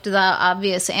overlooked the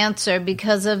obvious answer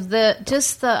because of the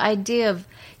idea of,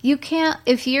 you can't,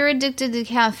 if you're addicted to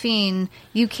caffeine,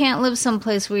 you can't live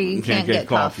someplace where you can't get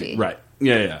coffee. Right.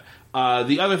 Yeah.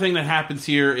 The other thing that happens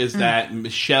here is that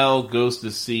Michelle goes to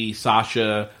see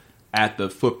Sasha at the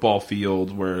football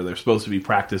field where they're supposed to be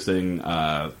practicing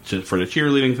for the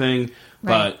cheerleading thing,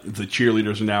 but the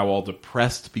cheerleaders are now all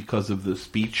depressed because of the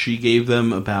speech she gave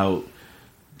them about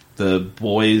the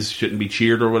boys shouldn't be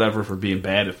cheered or whatever for being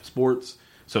bad at sports.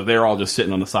 So they're all just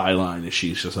sitting on the sideline, and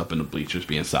she's just up in the bleachers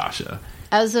being Sasha.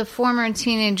 As a former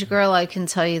teenage girl, I can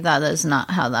tell you that is not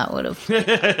how that would have played.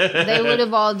 They would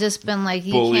have all just been like,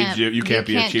 you can't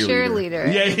be a cheerleader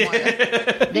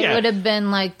anymore. They would have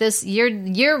been like, this,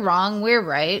 you're wrong, we're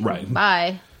right.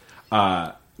 Bye.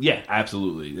 Yeah,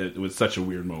 absolutely. It was such a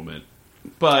weird moment.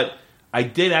 But I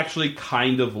did actually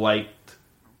kind of liked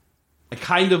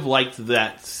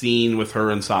that scene with her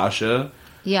and Sasha.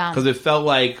 Yeah. Because it felt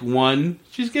like, one,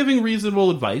 she's giving reasonable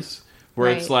advice,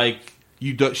 where it's like,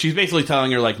 she's basically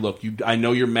telling her, like, look, I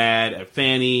know you're mad at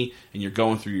Fanny, and you're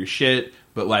going through your shit,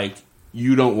 but, like,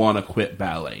 you don't want to quit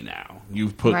ballet now.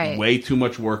 You've put way too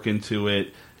much work into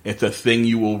it. It's a thing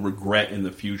you will regret in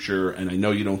the future, and I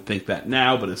know you don't think that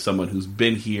now, but as someone who's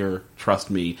been here, trust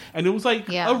me. And it was like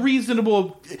it's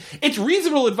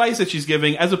reasonable advice that she's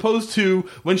giving, as opposed to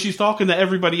when she's talking to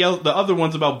everybody else, the other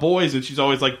ones about boys, and she's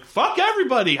always like, fuck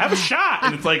everybody, have a shot.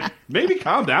 And it's like, maybe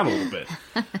calm down a little bit.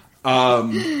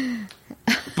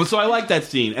 But so I like that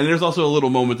scene. And there's also a little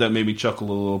moment that made me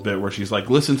chuckle a little bit where she's like,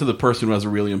 listen to the person who has a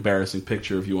really embarrassing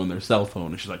picture of you on their cell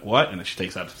phone. And she's like, what? And then she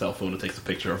takes out the cell phone and takes a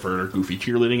picture of her goofy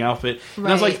cheerleading outfit. And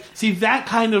I was like, see, that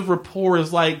kind of rapport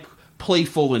is like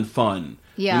playful and fun.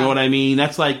 Yeah. You know what I mean?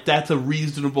 That's a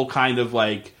reasonable kind of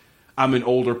like, I'm an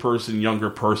older person, younger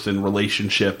person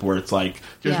relationship where it's like,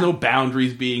 there's no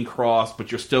boundaries being crossed,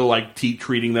 but you're still like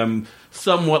treating them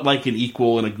somewhat like an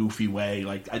equal in a goofy way.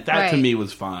 Like that to me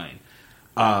was fine.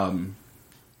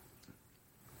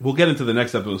 We'll get into the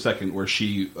next episode in a second where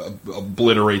she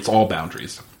obliterates all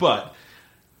boundaries. But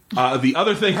the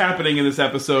other thing happening in this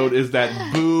episode is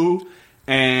that Boo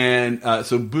and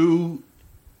Boo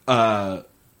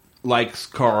likes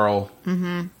Carl.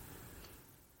 Mm-hmm.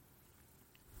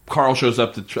 Carl shows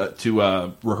up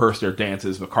to rehearse their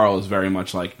dances, but Carl is very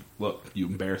much like, look, you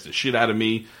embarrassed the shit out of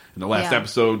me. In the last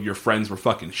episode, your friends were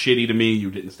fucking shitty to me. You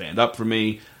didn't stand up for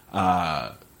me.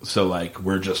 So, like,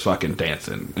 we're just fucking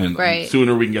dancing. And the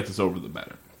sooner we can get this over, the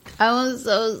better. I was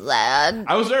so sad.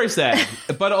 I was very sad.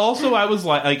 But also, I was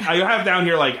like I have down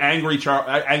here, like, Angry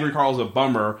Carl's a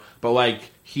bummer, but, like,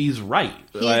 he's right.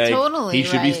 He's totally He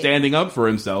should be standing up for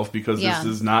himself because this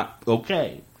is not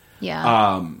okay.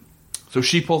 Yeah. So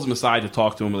she pulls him aside to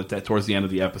talk to him towards the end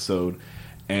of the episode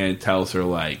and tells her,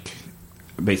 like,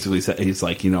 basically, he's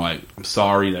like, you know, I'm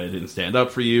sorry that I didn't stand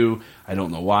up for you. I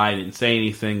don't know why I didn't say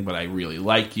anything, but I really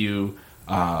like you.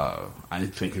 I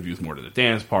think of you as more than a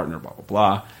dance partner, blah, blah,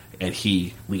 blah. And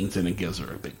he leans in and gives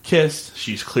her a big kiss.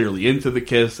 She's clearly into the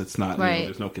kiss. It's not,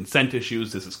 there's no consent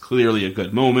issues. This is clearly a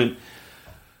good moment.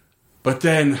 But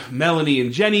then Melanie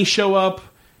and Jenny show up,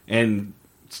 and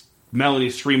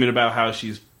Melanie's screaming about how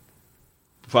she's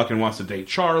fucking wants to date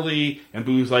Charlie, and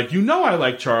Boo's like, you know I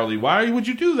like Charlie, why would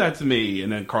you do that to me?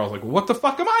 And then Carl's like, well, what the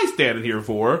fuck am I standing here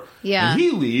for? Yeah. And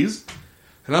he leaves,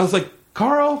 and I was like,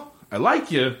 Carl, I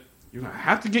like you. You're gonna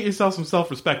have to get yourself some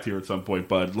self-respect here at some point,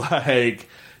 bud. Like,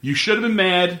 you should have been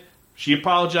mad. She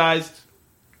apologized.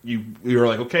 You were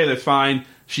like, okay, that's fine.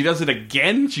 She does it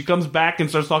again. She comes back and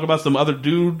starts talking about some other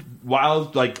dude while,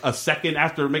 like, a second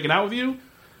after making out with you.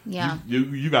 Yeah.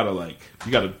 You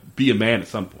gotta be a man at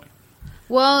some point.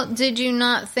 Well, did you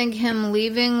not think him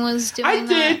leaving was doing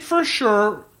that? I did, for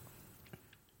sure.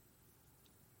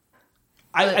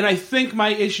 I think my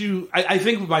issue... I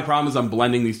think my problem is I'm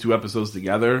blending these two episodes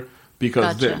together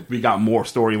because we got more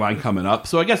storyline coming up.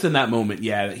 So I guess in that moment,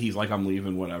 he's like, I'm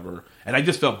leaving, whatever. And I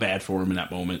just felt bad for him in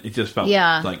that moment. It just felt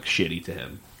like shitty to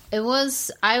him. I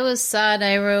was sad.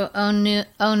 I wrote,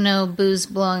 oh no, Boo's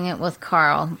blowing it with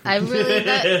Carl. I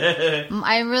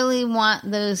really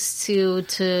want those two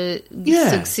to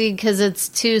succeed because it's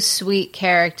two sweet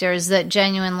characters that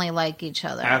genuinely like each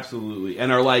other. Absolutely.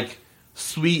 And are like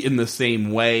sweet in the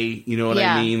same way. You know what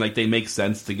I mean? Like they make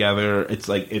sense together. It's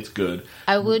like, it's good.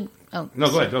 I would... Oh,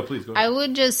 no, go ahead. No, please go ahead. I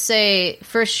would just say,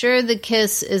 for sure the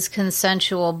kiss is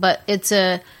consensual, but it's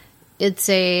a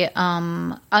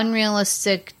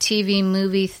unrealistic TV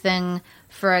movie thing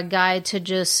for a guy to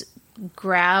just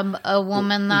grab a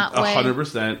woman that way.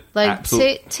 100%. Like,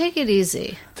 take it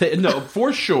easy. No,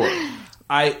 for sure.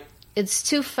 It's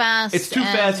too fast. It's too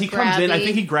fast. He comes in. I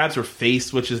think he grabs her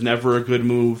face, which is never a good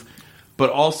move. But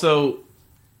also,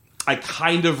 I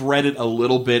kind of read it a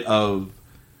little bit of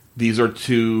these are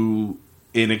two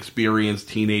inexperienced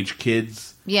teenage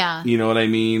kids. Yeah. You know what I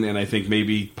mean? And I think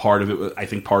maybe part of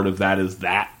that is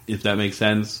that, if that makes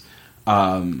sense.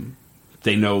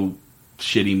 They know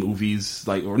shitty movies,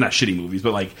 like, or not shitty movies,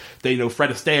 but like they know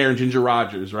Fred Astaire and Ginger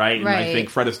Rogers, right? And I think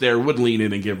Fred Astaire would lean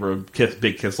in and give her a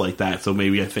big kiss like that. So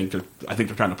maybe I think they're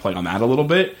trying to play on that a little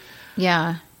bit.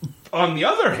 Yeah. On the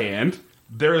other hand,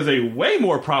 there is a way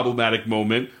more problematic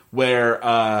moment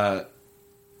where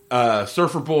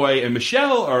Surfer Boy and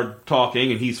Michelle are talking,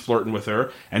 and he's flirting with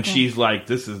her, and she's like,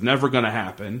 this is never going to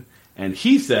happen. And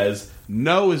he says,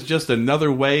 no is just another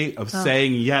way of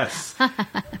saying yes.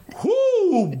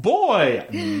 Whoo, boy.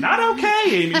 Not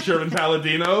okay, Amy Sherman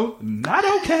Palladino. Not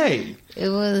okay. It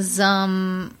was,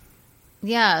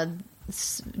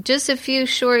 just a few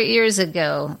short years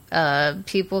ago,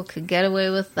 people could get away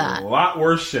with that. A lot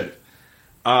worse shit.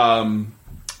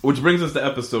 Which brings us to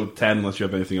episode 10, unless you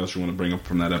have anything else you want to bring up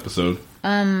from that episode.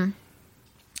 No,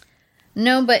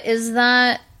 but is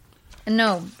that...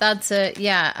 No, that's it.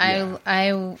 Yeah,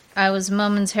 I was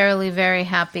momentarily very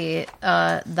happy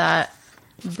that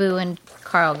Boo and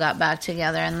Carl got back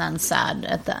together, and then sad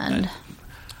at the end.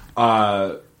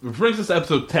 Which brings us to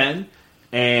episode 10,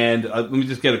 and let me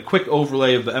just get a quick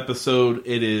overlay of the episode.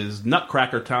 It is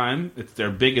Nutcracker time. It's their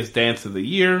biggest dance of the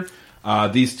year.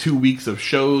 These 2 weeks of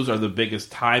shows are the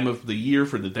biggest time of the year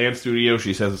for the dance studio.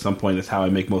 She says at some point, it's how I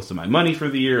make most of my money for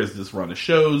the year, is this run of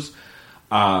shows.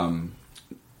 Fanny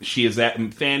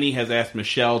has asked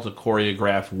Michelle to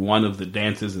choreograph one of the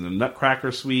dances in the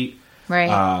Nutcracker Suite.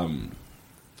 Right.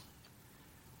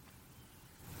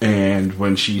 And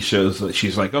when she shows,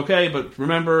 she's like, okay, but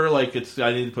remember, like,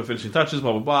 I need to put finishing touches,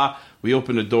 blah, blah, blah. We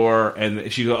open the door,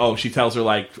 and she tells her,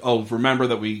 like, remember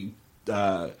that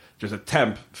there's a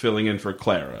temp filling in for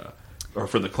Clara, or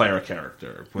for the Clara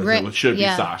character, which should be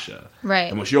Sasha. Right.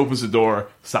 And when she opens the door,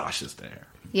 Sasha's there.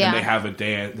 Yeah. And they have a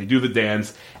dance, they do the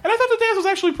dance, and I thought the dance was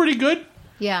actually pretty good.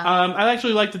 Yeah. I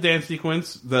actually like the dance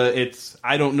sequence.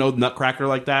 I don't know Nutcracker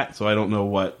like that, so I don't know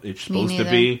what it's supposed to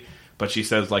be. But she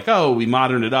says, like, oh, we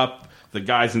moderned it up. The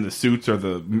guys in the suits are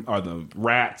the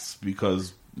rats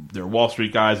because they're Wall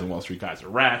Street guys, and Wall Street guys are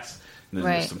rats. And then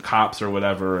there's some cops or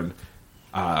whatever. And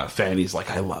Fanny's like,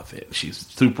 I love it. She's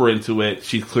super into it.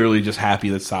 She's clearly just happy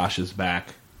that Sasha's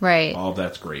back. Right. All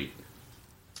that's great.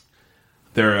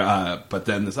 But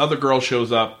then this other girl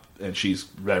shows up, and she's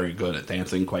very good at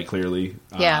dancing, quite clearly.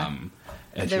 Yeah.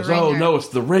 And she goes, oh, no, it's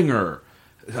the ringer.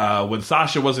 When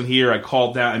Sasha wasn't here,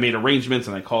 I made arrangements,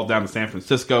 and I called down to San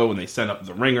Francisco, and they sent up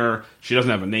the ringer. She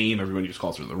doesn't have a name. Everybody just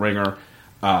calls her the ringer.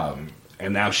 And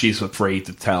now she's afraid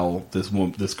to tell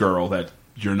this girl that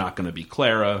you're not going to be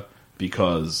Clara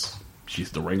because she's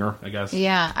the ringer, I guess.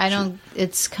 Yeah,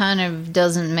 it's kind of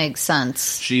doesn't make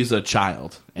sense. She's a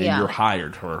child, and you're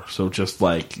hired her. So just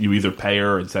like you either pay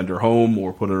her and send her home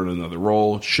or put her in another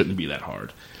role. It shouldn't be that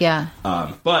hard. Yeah.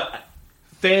 But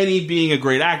Fanny, being a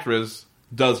great actress,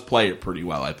 does play it pretty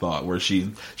well, I thought, where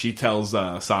she tells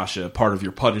Sasha part of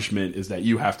your punishment is that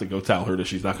you have to go tell her that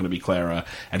she's not going to be Clara,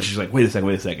 and she's like, wait a second,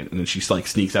 and then she like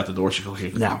sneaks out the door. She goes,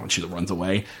 okay, now, and she runs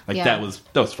away. That was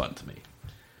fun to me.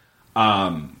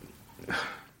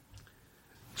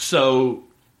 So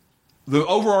the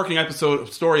overarching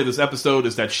story of this episode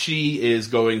is that she is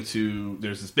going to.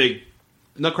 There's this big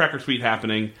Nutcracker Suite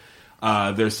happening.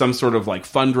 There's some sort of like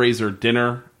fundraiser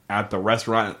dinner at the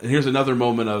restaurant. And here's another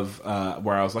moment of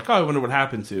where I was like, oh, I wonder what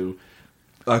happened to.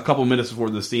 A couple minutes before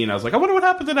the scene, I was like, I wonder what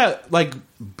happened to that like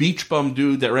beach bum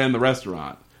dude that ran the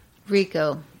restaurant.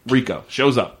 Rico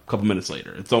shows up a couple minutes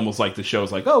later. It's almost like the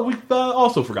show's like, oh, we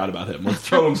also forgot about him. Let's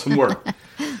throw him some work.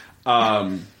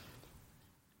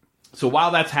 So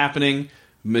while that's happening,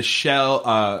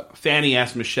 Fanny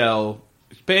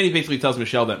basically tells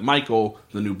Michelle that Michael,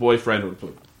 the new boyfriend, or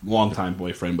longtime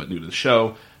boyfriend but new to the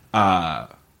show,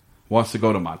 wants to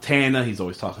go to Montana. He's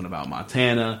always talking about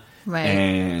Montana, right?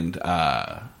 And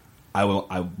I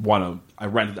want to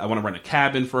rent a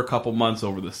cabin for a couple months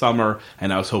over the summer,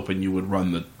 and I was hoping you would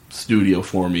run the studio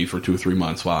for me for 2 or 3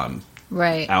 months while I'm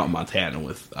out in Montana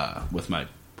with my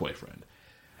boyfriend.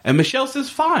 And Michelle says,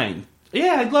 "Fine,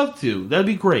 yeah, I'd love to. That'd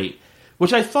be great."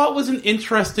 Which I thought was an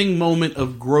interesting moment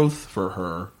of growth for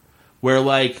her, where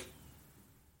like.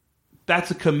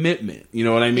 That's a commitment. You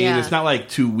know what I mean? Yeah. It's not like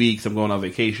 2 weeks, I'm going on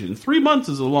vacation. 3 months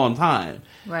is a long time.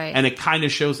 Right. And it kind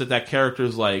of shows that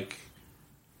character's like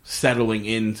settling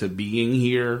into being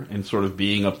here and sort of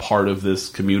being a part of this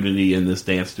community and this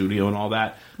dance studio and all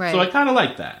that. Right. So I kind of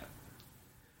like that.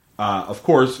 Of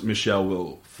course, Michelle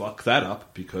will fuck that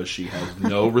up because she has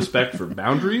no respect for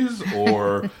boundaries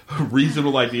or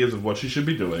reasonable ideas of what she should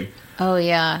be doing. Oh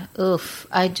yeah, oof!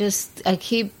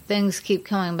 Things keep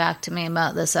coming back to me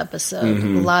about this episode.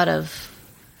 Mm-hmm. A lot of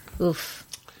oof.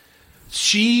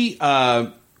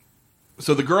 So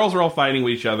the girls are all fighting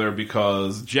with each other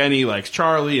because Jenny likes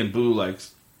Charlie and Boo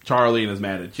likes Charlie and is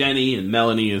mad at Jenny, and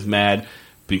Melanie is mad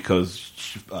because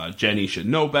Jenny should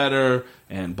know better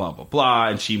and blah blah blah,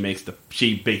 and she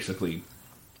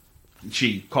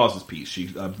causes peace.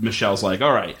 Michelle's like,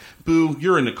 all right, Boo,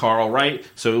 you're into Carl, right?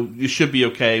 So it should be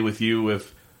okay with you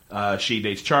if she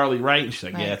dates Charlie, right? And she's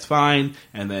like, yeah, it's fine.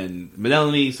 And then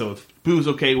Melanie, so if Boo's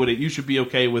okay with it, you should be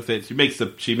okay with it. She makes a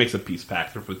peace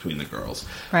pact between the girls.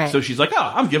 Right. So she's like,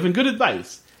 oh, I'm giving good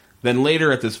advice. Then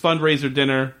later at this fundraiser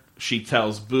dinner, she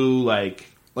tells Boo, like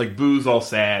Boo's all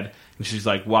sad, and she's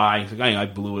like, why? She's like, I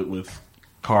blew it with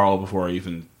Carl before I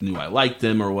even knew I liked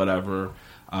him or whatever.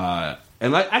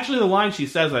 And actually, the line she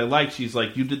says I like, she's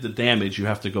like, "You did the damage. You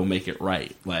have to go make it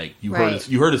right. Like you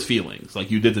hurt his feelings. Like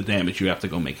you did the damage. You have to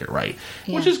go make it right."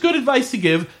 Yeah. Which is good advice to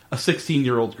give a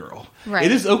 16-year-old girl. Right.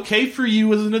 It is okay for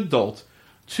you as an adult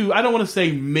to, I don't want to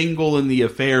say mingle in the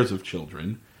affairs of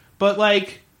children, but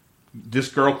like this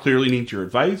girl clearly needs your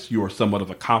advice. You are somewhat of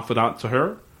a confidant to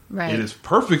her. Right. It is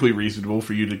perfectly reasonable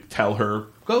for you to tell her,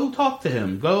 "Go talk to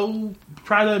him. Go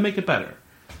try to make it better."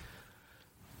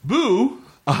 Boo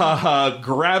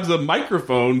grabs a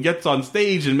microphone, gets on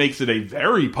stage, and makes it a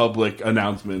very public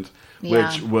announcement,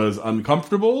 which was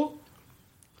uncomfortable,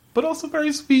 but also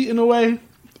very sweet in a way.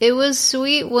 It was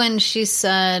sweet when she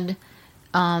said,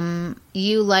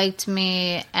 you liked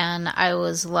me and I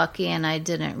was lucky and I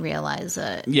didn't realize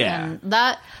it. Yeah. And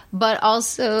that, but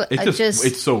also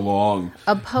it's so long.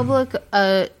 A public,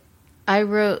 I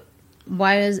wrote,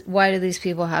 why do these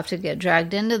people have to get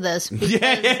dragged into this? Because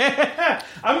Yeah.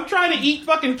 I'm trying to eat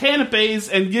fucking canapes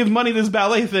and give money to this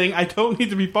ballet thing. I don't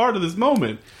need to be part of this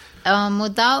moment.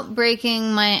 Without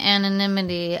breaking my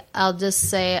anonymity, I'll just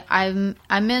say I'm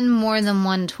in more than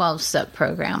one 12-step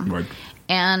program. Right.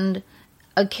 And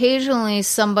occasionally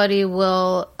somebody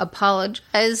will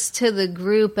apologize to the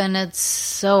group and it's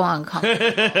so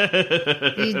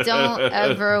uncomfortable. You don't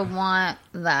ever want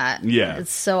that. Yeah.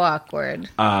 It's so awkward.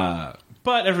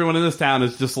 But everyone in this town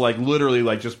is just like literally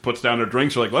like just puts down their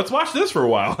drinks. They're like, let's watch this for a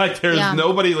while. Like there's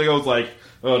nobody that goes like,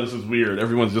 oh, this is weird.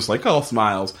 Everyone's just like, oh,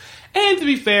 smiles. And to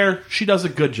be fair, she does a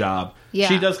good job. Yeah.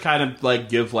 She does kind of like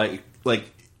give like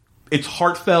it's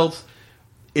heartfelt.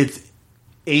 It's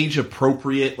age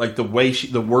appropriate. Like the way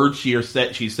the words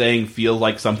she's saying feel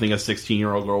like something a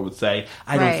 16-year-old girl would say.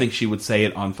 I don't think she would say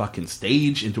it on fucking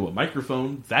stage into a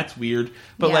microphone. That's weird.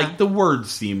 But like the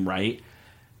words seem right.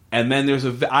 And then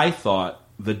I thought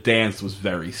the dance was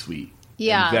very sweet.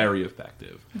 Yeah. And very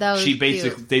effective. That was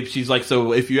she's like,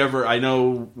 so if you ever, I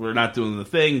know we're not doing the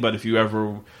thing, but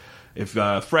if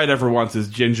Fred ever wants his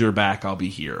ginger back, I'll be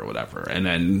here or whatever. And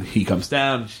then he comes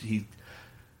down,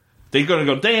 they're going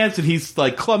to go dance, and he's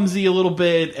like clumsy a little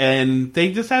bit, and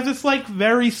they just have this like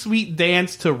very sweet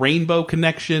dance to Rainbow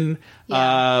Connection,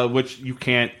 which you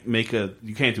can't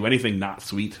do anything not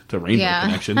sweet to Rainbow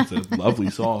Connection. It's a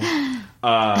lovely song.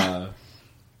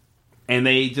 And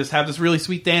they just have this really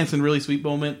sweet dance and really sweet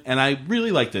moment, and I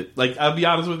really liked it. Like, I'll be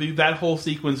honest with you, that whole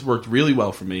sequence worked really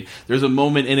well for me. There's a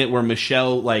moment in it where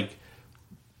Michelle, like,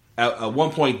 at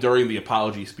one point during the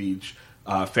apology speech,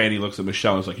 Fanny looks at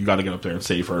Michelle and is like, you gotta get up there and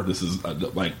save her. This is,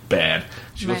 like, bad.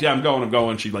 She goes, yeah, I'm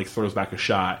going. She, like, throws back a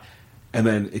shot. And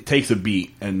then it takes a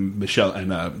beat, and Michelle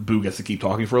and Boo gets to keep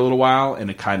talking for a little while, and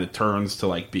it kind of turns to,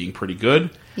 like, being pretty good.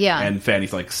 Yeah. And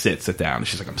Fanny's like, sit down. And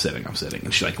she's like, I'm sitting.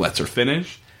 And she, like, lets her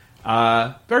finish.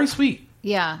 Very sweet.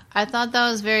 Yeah, I thought that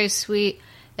was very sweet.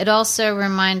 It also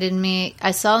reminded me,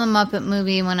 I saw the Muppet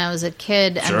movie when I was a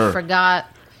kid and forgot.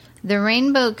 The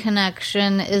Rainbow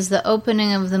Connection is the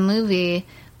opening of the movie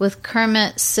with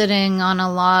Kermit sitting on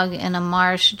a log in a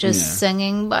marsh just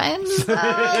singing by himself.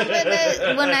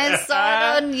 And when I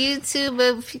saw it on YouTube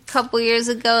a couple years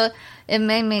ago, it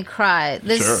made me cry.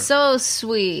 This is so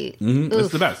sweet. Mm-hmm. It's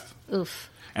the best. Oof.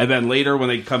 And then later, when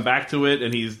they come back to it,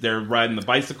 and they're riding the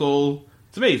bicycle,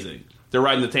 it's amazing. They're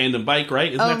riding the tandem bike, right?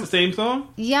 Isn't that the same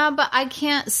song? Yeah, but I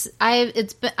can't. I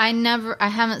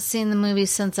haven't seen the movie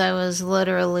since I was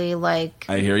literally like.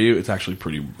 I hear you. It's actually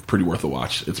pretty worth a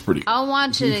watch. It's pretty. I'll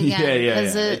watch it again. yeah.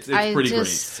 It's pretty great.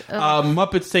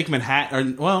 Muppets Take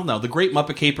Manhattan. Well, no, The Great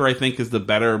Muppet Caper I think is the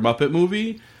better Muppet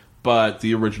movie, but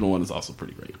the original one is also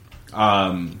pretty great.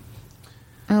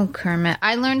 Oh, Kermit.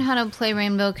 I learned how to play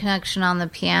Rainbow Connection on the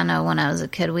piano when I was a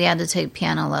kid. We had to take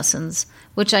piano lessons,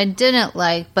 which I didn't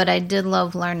like, but I did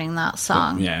love learning that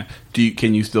song. Yeah.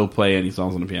 Can you still play any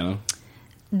songs on the piano?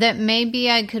 That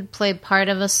maybe I could play part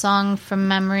of a song from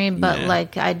memory, but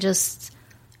like I just,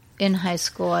 in high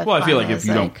school, I feel like if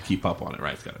you don't keep up on it,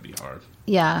 right, it's got to be hard.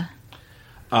 Yeah.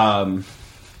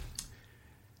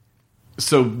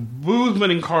 So Boo's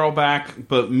winning Carl back,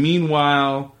 but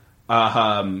meanwhile,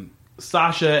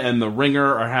 Sasha and the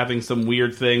Ringer are having some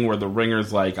weird thing where the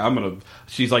Ringer's like,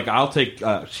 she's like, I'll take,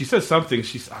 she says something,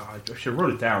 she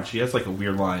wrote it down, she has like a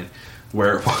weird line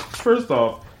where, first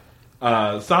off,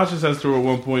 Sasha says to her at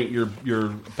one point, your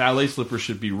ballet slippers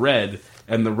should be red,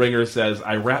 and the Ringer says,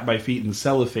 I wrap my feet in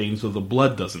cellophane so the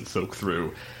blood doesn't soak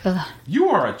through. Ugh. You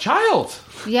are a child!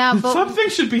 Yeah, but something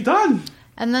should be done!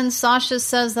 And then Sasha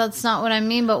says that's not what I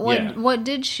mean, but what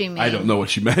did she mean? I don't know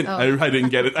what she meant. Oh. I didn't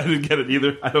get it. I didn't get it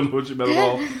either. I don't know what she meant at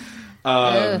all.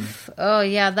 Oh,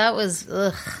 yeah, that was...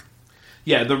 Ugh.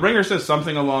 Yeah, the Ringer says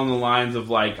something along the lines of,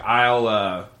 like,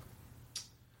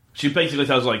 she basically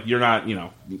tells, like, you're not,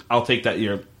 I'll take that,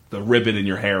 the ribbon in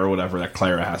your hair or whatever that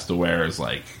Clara has to wear is,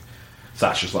 like...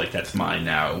 Sasha's like, that's mine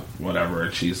now, whatever.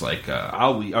 And she's like,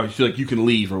 I'll leave. Or she's like, you can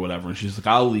leave or whatever. And she's like,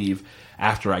 I'll leave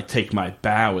after I take my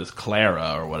bow as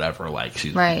Clara or whatever. Like,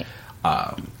 she's right.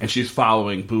 And she's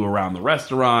following Boo around the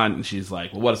restaurant. And she's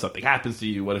like, well, what if something happens to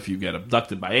you? What if you get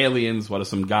abducted by aliens? What if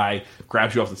some guy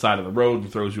grabs you off the side of the road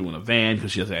and throws you in a van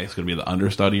because she's like, it's going to be the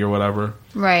understudy or whatever.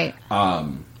 Right.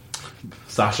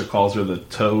 Sasha calls her the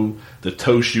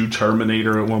toe shoe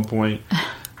Terminator at one point.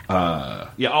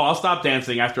 I'll stop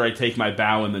dancing after I take my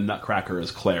bow in the Nutcracker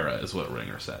as Clara, is what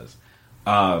Ringer says.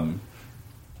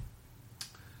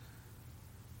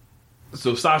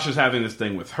 So Sasha's having this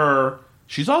thing with her.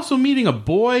 She's also meeting a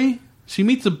boy. She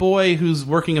meets a boy who's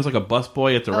working as like a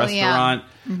busboy at the restaurant,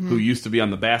 who used to be on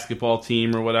the basketball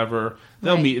team or whatever.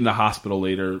 They'll meet in the hospital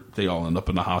later. They all end up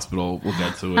in the hospital. We'll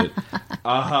get to it.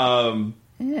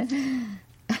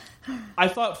 I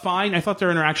thought fine. I thought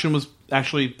their interaction was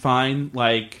actually fine.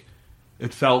 Like,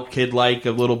 it felt kid-like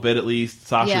a little bit at least.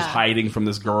 Sasha's hiding from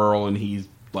this girl, and he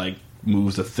like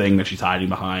moves a thing that she's hiding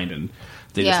behind, and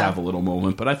they just have a little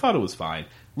moment. But I thought it was fine.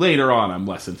 Later on, I'm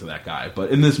less into that guy.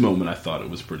 But in this moment, I thought it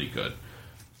was pretty good.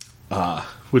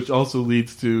 Which also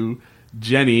leads to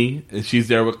Jenny. She's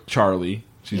there with Charlie.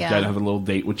 She's got to have a little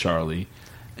date with Charlie.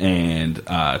 And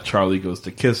Charlie goes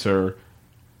to kiss her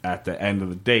at the end of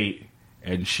the date,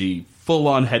 and she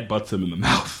full-on headbutts him in the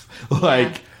mouth.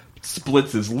 Like,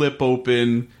 splits his lip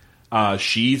open.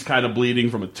 She's kind of bleeding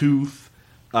from a tooth.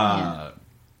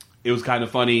 It was kind of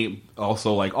funny.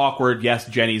 Also, like, awkward. Yes,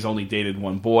 Jenny's only dated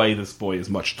one boy. This boy is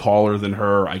much taller than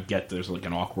her. I get there's, like,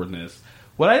 an awkwardness.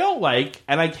 What I don't like,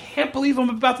 and I can't believe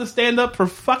I'm about to stand up for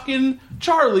fucking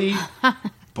Charlie,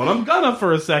 but I'm gonna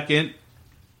for a second.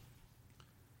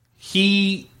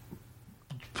 He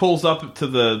pulls up to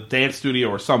the dance studio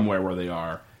or somewhere where they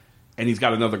are, and he's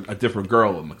got a different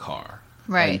girl in the car.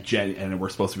 Right. And we're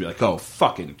supposed to be like, oh,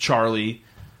 fucking Charlie.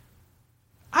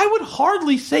 I would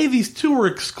hardly say these two were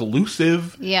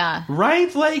exclusive. Yeah.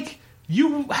 Right? Like,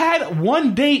 you had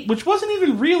one date, which wasn't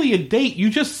even really a date. You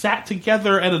just sat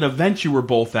together at an event you were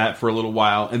both at for a little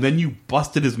while, and then you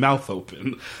busted his mouth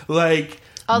open. Like,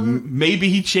 maybe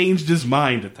he changed his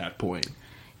mind at that point.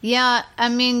 Yeah, I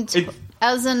mean,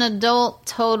 as an adult,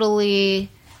 he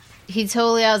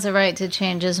totally has a right to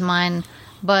change his mind,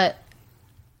 but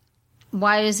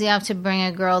why does he have to bring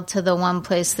a girl to the one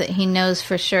place that he knows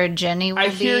for sure Jenny will be? I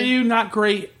hear you. Not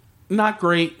great. Not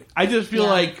great. I just feel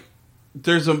like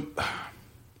there's a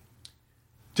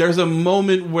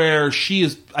moment where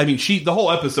the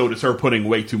whole episode is her putting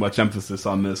way too much emphasis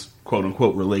on this quote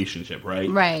unquote relationship, right?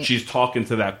 Right. She's talking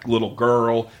to that little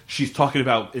girl. She's talking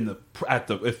about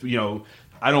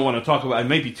I don't want to talk about, it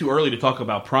may be too early to talk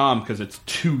about prom because it's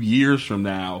 2 years from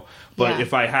now. But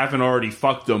if I haven't already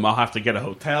fucked him, I'll have to get a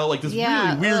hotel. Like, this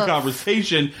really weird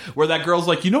conversation where that girl's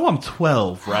like, I'm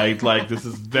 12, right? Like, this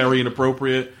is very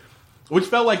inappropriate. Which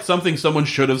felt like something someone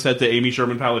should have said to Amy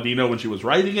Sherman Palladino when she was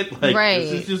writing it. Like,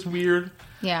 this is just weird.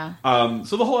 Yeah.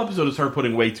 So the whole episode is her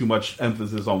putting way too much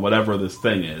emphasis on whatever this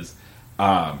thing is.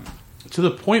 To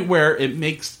the point where it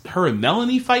makes her and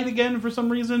Melanie fight again for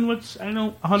some reason, which I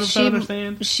don't 100%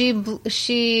 understand.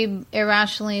 She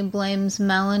irrationally blames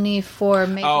Melanie for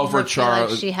making her feel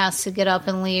like she has to get up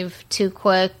and leave too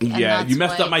quick. And you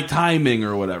messed up my timing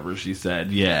or whatever she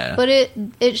said. Yeah. But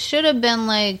it should have been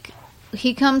like,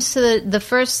 he comes to the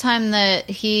first time that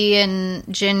he and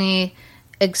Jenny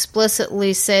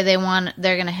explicitly say they're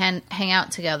going to hang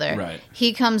out together. Right.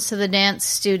 He comes to the dance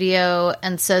studio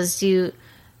and says,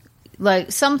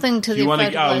 like something to the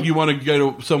effect of, you want to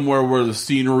go somewhere where the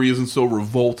scenery isn't so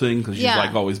revolting because she's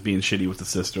like always being shitty with the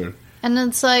sister. And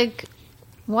it's like,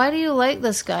 why do you like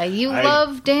this guy? You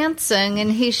love dancing,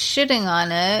 and he's shitting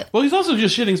on it. Well, he's also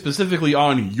just shitting specifically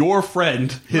on your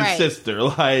friend, his sister.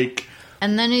 Like,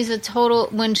 and then he's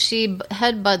when she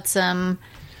headbutts him,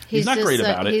 he's not great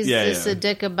about it. He's just a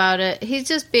dick about it. He's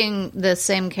just being the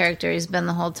same character he's been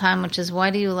the whole time, which is,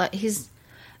 why do you like?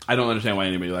 I don't understand why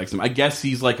anybody likes him. I guess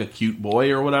he's like a cute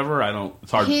boy or whatever.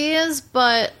 It's hard. He is,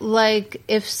 but like,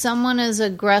 if someone is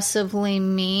aggressively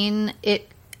mean,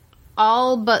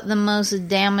 all but the most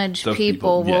damaged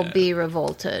people will be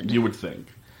revolted. You would think.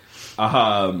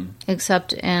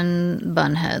 Except in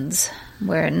Bunheads,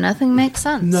 where nothing makes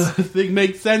sense. Nothing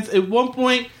makes sense. At one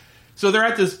point, so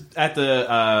they're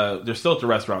they're still at the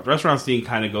restaurant. The restaurant scene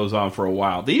kind of goes on for a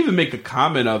while. They even make a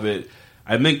comment of it.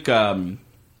 I think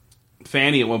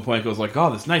Fanny at one point goes like,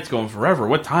 "Oh, this night's going forever.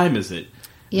 What time is it?"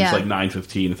 Yeah. It's like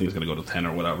 9:15. I think it's going to go to 10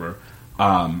 or whatever.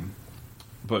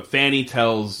 But Fanny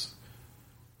tells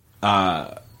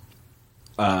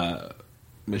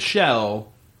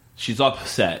Michelle she's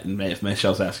upset, and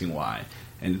Michelle's asking why,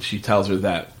 and she tells her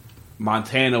that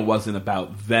Montana wasn't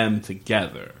about them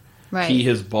together. Right. He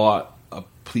has bought a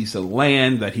piece of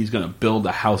land that he's going to build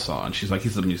a house on. She's like,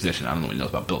 he's a musician. I don't know what he knows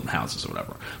about building houses or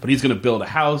whatever, but he's going to build a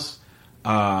house.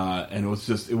 And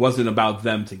it wasn't about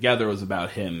them together. It was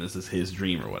about him. This is his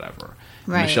dream or whatever.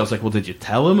 Right. And Michelle's like, well, did you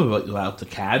tell him about the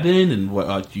cabin and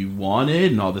what you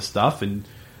wanted and all this stuff? And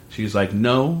she's like,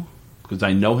 no, because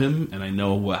I know him and I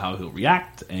know how he'll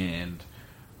react, and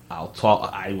I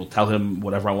will tell him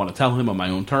whatever I want to tell him on my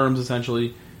own terms,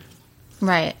 essentially.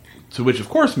 Right. To which, of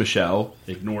course, Michelle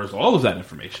ignores all of that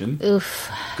information. Oof.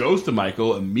 Goes to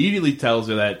Michael, immediately tells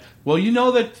her that, well, you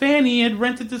know that Fanny had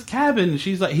rented this cabin.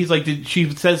 He's like, she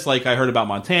says, like, I heard about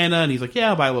Montana, and he's like, yeah,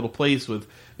 I'll buy a little place with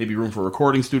maybe room for a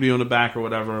recording studio in the back or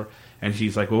whatever. And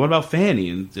she's like, well, what about Fanny?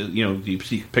 And, you know, do you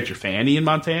picture Fanny in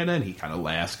Montana? And he kind of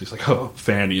laughs. He's like, oh,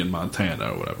 Fanny in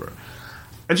Montana or whatever.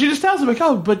 And she just tells him, like,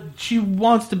 oh, but she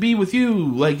wants to be with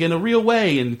you, like, in a real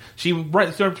way. And she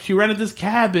rented this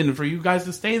cabin for you guys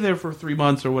to stay there for 3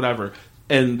 months or whatever.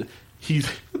 And he's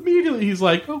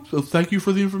like, oh, so thank you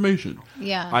for the information.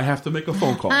 Yeah. I have to make a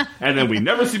phone call. And then we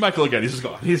never see Michael again. He's just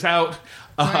gone. He's out.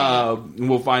 Right.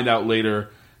 We'll find out later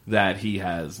that he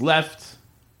has left.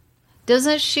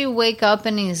 Doesn't she wake up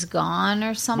and he's gone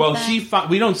or something? Well,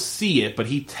 we don't see it, but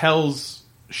Fanny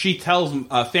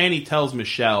tells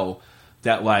Michelle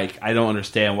that, like, I don't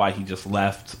understand why he just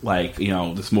left. Like, you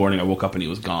know, this morning I woke up and he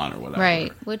was gone or whatever.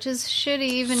 Right, which is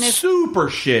shitty. Super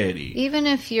shitty. Even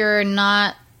if you're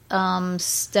not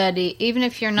steady, even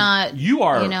if you're not, you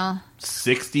are, you know,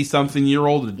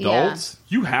 60-something-year-old adults.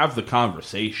 Yeah. You have the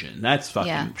conversation. That's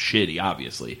fucking shitty.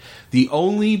 Obviously, the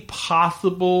only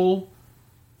possible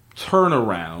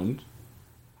turnaround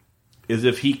is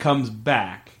if he comes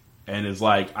back and is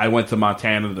like, I went to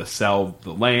Montana to sell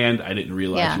the land. I didn't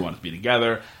realize you wanted to be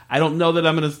together. I don't know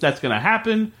that that's gonna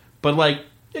happen, but, like,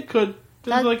 it could.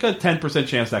 There's like a 10%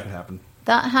 chance that could happen.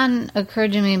 That hadn't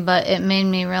occurred to me, but it made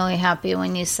me really happy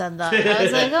when you said that. I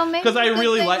was like, oh, maybe because I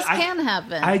really can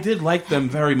happen. I did like them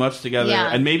very much together,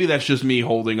 and maybe that's just me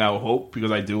holding out hope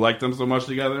because I do like them so much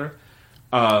together.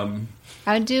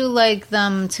 I do like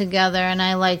them together, and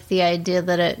I like the idea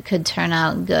that it could turn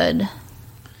out good.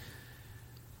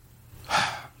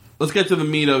 Let's get to the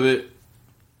meat of it.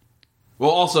 Well,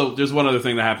 also, there's one other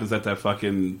thing that happens at that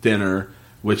fucking dinner,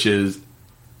 which is,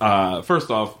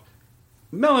 first off,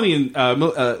 Melanie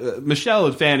and Michelle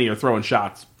and Fanny are throwing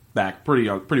shots back pretty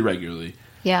regularly.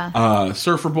 Yeah.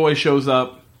 Surfer Boy shows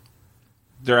up.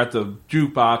 They're at the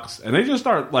jukebox, and they just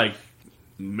start, like,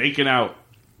 making out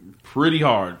pretty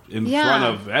hard in front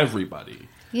of everybody.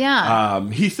 Yeah.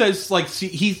 He says, like,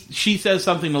 she says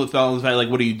something to the fellas, like,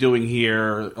 what are you doing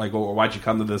here? Like, or why'd you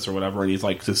come to this or whatever? And he's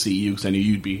like, to see you, because I knew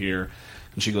you'd be here.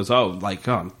 And she goes, oh, like,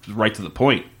 right to the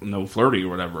point, no flirty or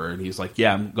whatever. And he's like,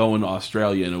 yeah, I'm going to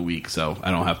Australia in a week, so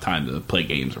I don't have time to play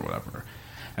games or whatever.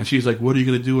 And she's like, what are you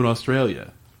going to do in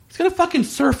Australia? He's going to fucking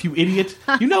surf, you idiot.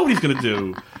 You know what he's going to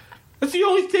do. That's the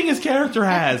only thing his character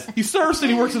has. He surfs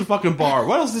and he works at a fucking bar.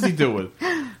 What else is he doing?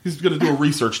 He's going to do a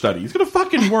research study. He's going to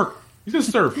fucking work. He's going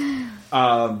to surf.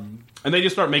 And they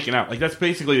just start making out. Like, that's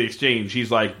basically the exchange. He's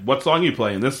like, what song you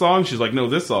playing? This song? She's like, no,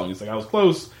 this song. He's like, I was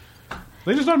close.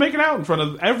 They just start making out in front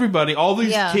of everybody. All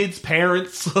these kids'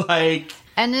 parents, like...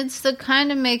 And it's the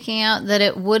kind of making out that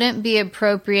it wouldn't be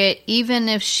appropriate even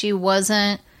if she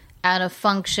wasn't at a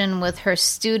function with her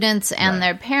students and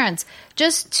their parents.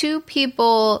 Just two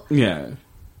people... Yeah.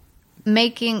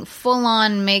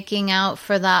 Full-on making out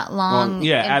for that long.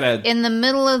 Well, in the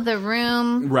middle of the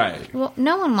room. Right. Well,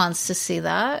 no one wants to see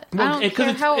that. Well, I don't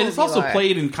care how old it's also you are.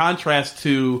 played in contrast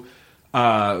to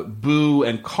Boo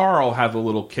and Carl have a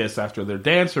little kiss after their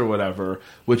dance or whatever,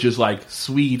 which is, like,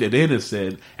 sweet and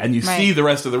innocent. And you see the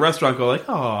rest of the restaurant go like,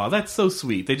 oh, that's so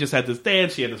sweet. They just had this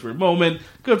dance. She had this weird moment.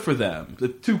 Good for them. The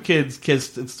two kids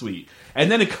kissed. It's sweet. And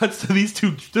then it cuts to these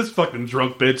two, this fucking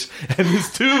drunk bitch, and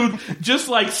this dude just,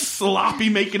 like, sloppy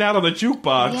making out on the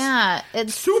jukebox. Yeah,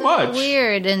 it's too so much.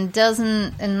 Weird and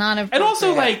not appropriate. And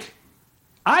also, like,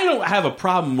 I don't have a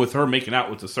problem with her making out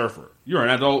with the surfer. You're an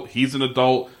adult. He's an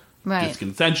adult. Right. It's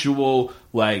consensual.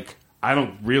 Like, I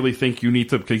don't really think you need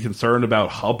to be concerned about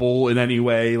Hubble in any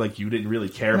way. Like, you didn't really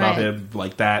care about him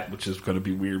like that, which is going to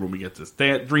be weird when we get this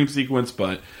dream sequence.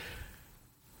 But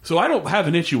so I don't have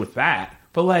an issue with that.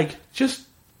 But, like, just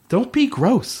don't be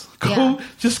gross.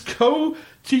 Just go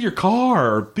to your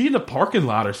car or be in a parking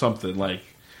lot or something. Like,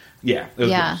 it was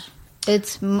gross.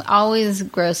 It's always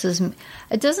grosses me.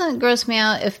 It doesn't gross me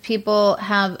out if people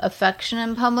have affection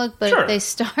in public, but if they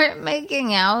start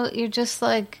making out, you're just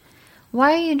like,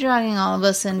 why are you dragging all of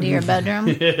us into your bedroom?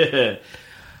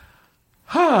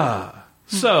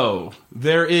 So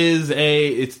there is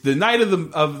it's the night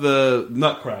of the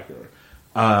Nutcracker.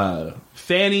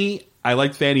 Fanny, I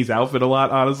liked Fanny's outfit a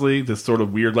lot, honestly. This sort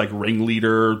of weird, like,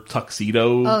 ringleader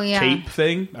tuxedo cape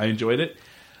thing. I enjoyed it.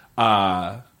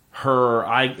 Her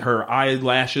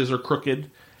eyelashes are crooked,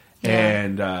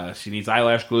 And she needs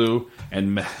eyelash glue.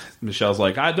 And Michelle's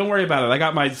like, don't worry about it. I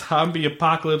got my zombie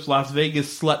apocalypse Las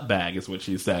Vegas slut bag, is what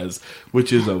she says.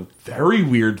 Which is a very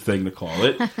weird thing to call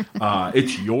it.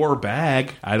 It's your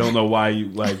bag. I don't know why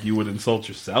you would insult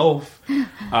yourself.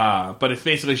 But it's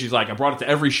basically, she's like, I brought it to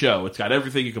every show. It's got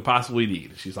everything you could possibly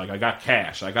need. She's like, I got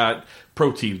cash. I got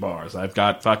protein bars. I've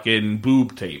got fucking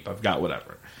boob tape. I've got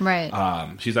whatever.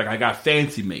 Right. She's like, I got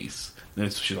fancy mace.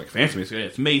 And she's like, fancy mace? Yeah,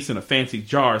 it's mace in a fancy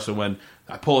jar, so when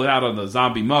I pull it out on the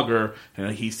zombie mugger,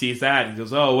 and he sees that, he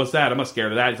goes, oh, what's that? I'm not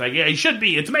scared of that. He's like, yeah, he should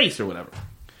be. It's mace or whatever.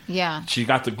 Yeah. She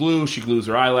got the glue. She glues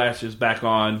her eyelashes back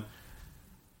on.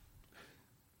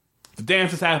 The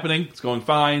dance is happening. It's going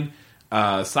fine.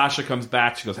 Sasha comes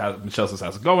back. She goes, Michelle says,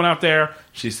 how's it going out there?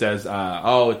 She says,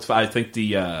 I think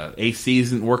the AC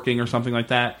isn't working or something like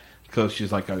that. Because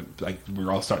she's like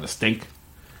we're all starting to stink.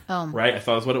 Oh. Right? I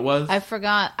thought that's what it was. I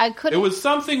forgot. It was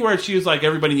something where she was like,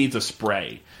 everybody needs a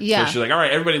spray. Yeah. So she's like, all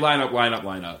right, everybody line up, line up,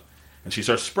 line up. And she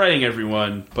starts spraying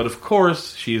everyone. But of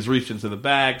course, she has reached into the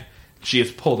bag. She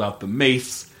has pulled out the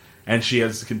mace. And she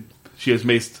has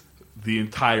maced the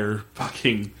entire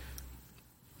fucking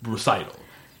recital.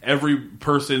 Every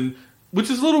person, which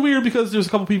is a little weird because there's a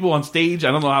couple people on stage.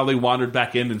 I don't know how they wandered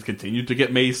back in and continued to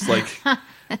get maced.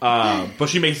 But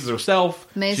she maces herself.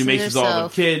 She maces all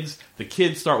the kids. The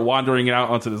kids start wandering out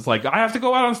onto this, like, I have to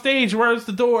go out on stage. Where's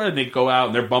the door? And they go out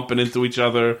and they're bumping into each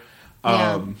other.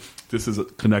 This is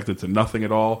connected to nothing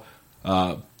at all.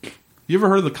 You ever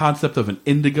heard of the concept of an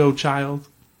indigo child?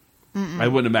 I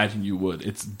wouldn't imagine you would.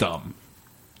 It's dumb.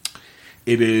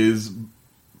 It is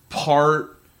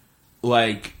part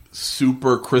like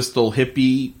super crystal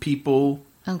hippie people.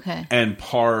 Okay. And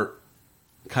part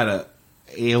kind of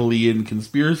alien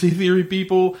conspiracy theory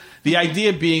people. The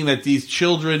idea being that these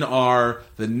children are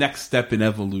the next step in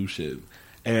evolution.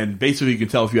 And basically you can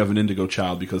tell if you have an indigo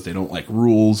child because they don't like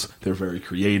rules. They're very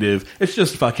creative. It's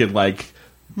just fucking like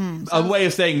a way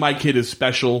of saying my kid is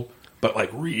special, but like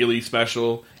really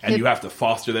special. And you have to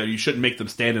foster them. You shouldn't make them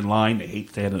stand in line. They hate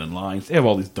standing in lines. They have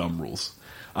all these dumb rules.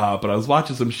 But I was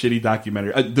watching some shitty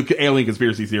documentary. The alien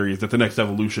conspiracy theory is that the next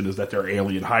evolution is that they're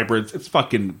alien hybrids.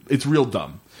 It's real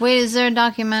dumb. Wait, is there a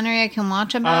documentary I can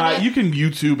watch about it? You can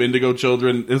YouTube Indigo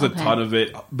Children. There's a ton of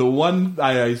it. The one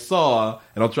I saw,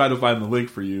 and I'll try to find the link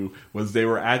for you, was they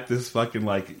were at this fucking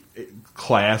like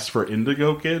class for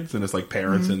Indigo kids, and it's like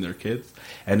parents and their kids,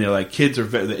 and they're like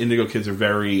the Indigo kids are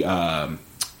very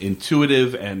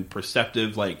intuitive and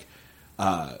perceptive. Like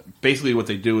basically, what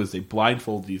they do is they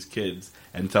blindfold these kids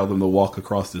and tell them to walk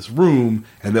across this room,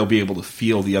 and they'll be able to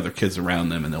feel the other kids around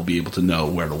them, and they'll be able to know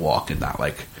where to walk and not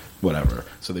like whatever.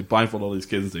 So they blindfold all these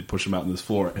kids, they push them out on this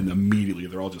floor, and immediately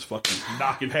they're all just fucking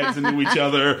knocking heads into each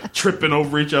other, tripping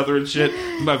over each other and shit.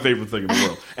 It's my favorite thing in the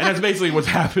world. And that's basically what's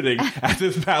happening at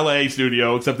this ballet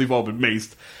studio, except they've all been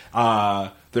maced.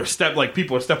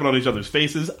 People are stepping on each other's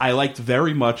faces. I liked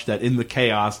very much that in the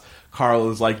chaos, Carl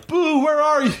is like, "Boo, where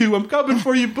are you? I'm coming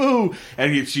for you, Boo!"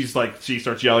 And she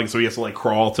starts yelling, so he has to like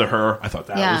crawl to her. I thought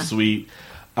that was sweet.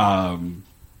 But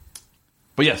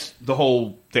yes, the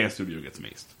whole dance studio gets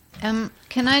maced.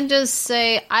 Can I just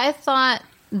say, I thought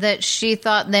that she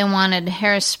thought they wanted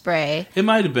hairspray. It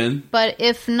might have been. But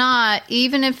if not,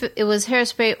 even if it was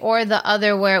hairspray or the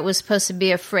other where it was supposed to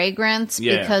be a fragrance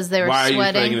because they were sweating. Why are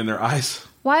you putting it in their eyes?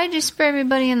 Why did you spray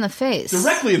everybody in the face?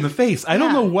 Directly in the face. I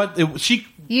don't know what...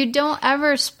 You don't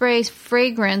ever spray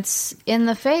fragrance in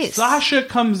the face. Sasha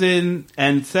comes in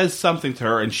and says something to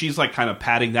her, and she's like kind of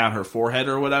patting down her forehead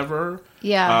or whatever.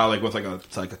 Yeah. Like with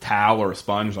like a towel or a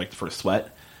sponge, like for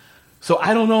sweat. So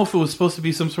I don't know if it was supposed to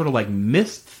be some sort of like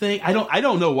mist thing. I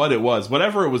don't know what it was.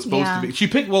 Whatever it was supposed to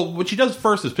be. What she does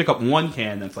first is pick up one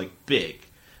can that's like big.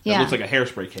 It looks like a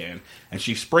hairspray can. And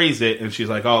she sprays it, and she's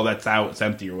like, oh, that's out, it's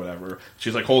empty or whatever.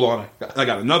 She's like, hold on, I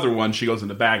got another one. She goes in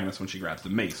the bag, and that's when she grabs the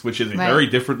mace, which is a very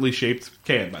differently shaped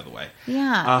can, by the way.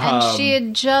 Yeah, and she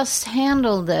had just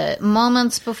handled it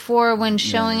moments before when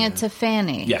showing it to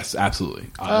Fanny. Yes, absolutely.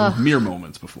 Mere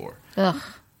moments before. Ugh.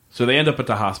 So they end up at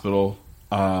the hospital.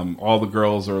 All the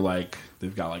girls are like,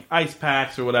 they've got like ice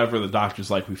packs or whatever. The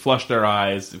doctor's like, we flushed their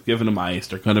eyes. They've given them ice.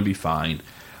 They're going to be fine.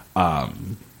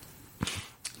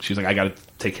 She's like, I got to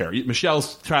take care of you.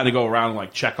 Michelle's trying to go around and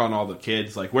like check on all the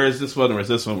kids. Like, where's this one? Where's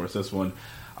this one? Where's this one?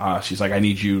 She's like, I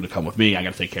need you to come with me. I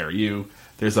got to take care of you.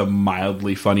 There's a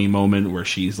mildly funny moment where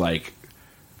she's like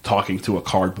talking to a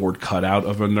cardboard cutout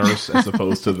of a nurse as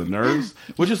opposed to the nurse,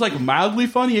 which is like mildly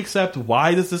funny, except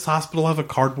why does this hospital have a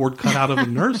cardboard cutout of a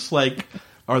nurse? Like,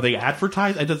 are they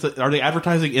advertising? Are they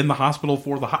advertising in the hospital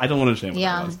for the? I don't understand what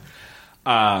that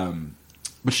was.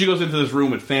 But she goes into this room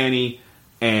with Fanny,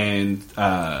 and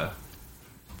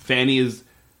Fanny is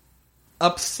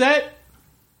upset,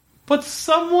 but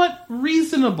somewhat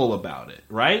reasonable about it,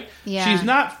 right? Yeah.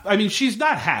 She's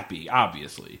not happy,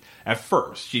 obviously. At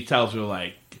first, she tells her,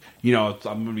 like, you know,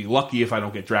 I'm going to be lucky if I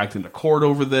don't get dragged into court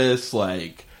over this.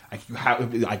 Like,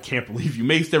 I can't believe you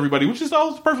maced everybody, which is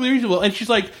all perfectly reasonable. And she's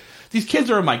like, these kids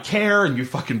are in my care and you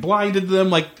fucking blinded them.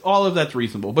 Like, all of that's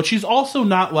reasonable. But she's also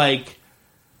not, like,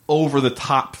 over the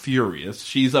top furious.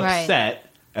 She's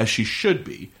upset, as she should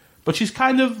be. But she's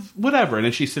kind of whatever. And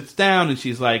then she sits down and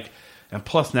she's like, and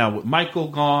plus now with Michael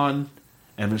gone.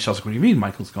 And Michelle's like, what do you mean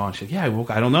Michael's gone? She's like, yeah,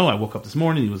 I don't know. I woke up this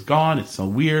morning. He was gone. It's so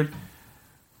weird.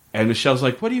 And Michelle's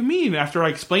like, what do you mean? After I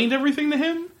explained everything to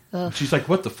him? She's like,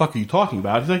 what the fuck are you talking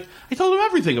about? He's like, I told him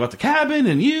everything about the cabin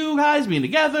and you guys being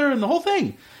together and the whole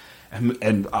thing.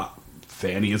 And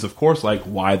Fanny is, of course, like,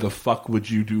 why the fuck would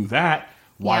you do that?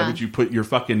 Why would you put your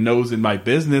fucking nose in my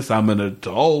business? I'm an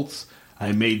adult.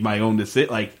 I made my own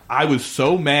decision. Like, I was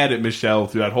so mad at Michelle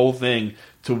through that whole thing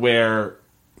to where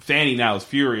Fanny now is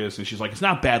furious, and she's like, it's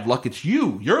not bad luck, it's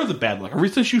you. You're the bad luck. Ever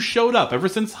since you showed up, ever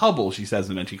since Hubble, she says,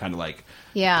 and then she kind of, like,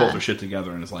 pulls her shit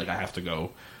together and is like, I have to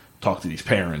go talk to these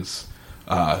parents.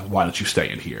 Why don't you stay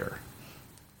in here?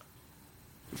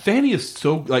 Fanny is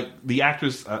so, like, the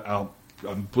actress, I'm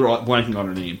blanking on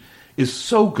her name, is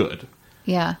so good.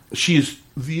 Yeah. She's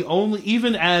the only,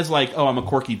 even as, like, oh, I'm a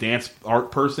quirky dance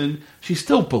art person, she's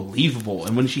still believable.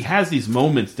 And when she has these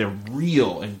moments, they're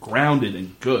real and grounded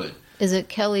and good. Is it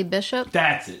Kelly Bishop?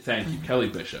 That's it. Thank you. Kelly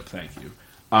Bishop. Thank you.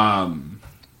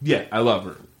 Yeah, I love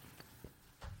her.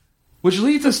 Which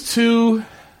leads us to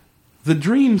the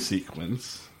dream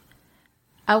sequence.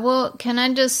 Can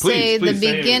I just say the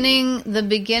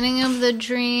beginning of the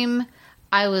dream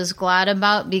I was glad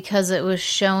about because it was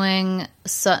showing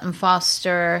Sutton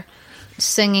Foster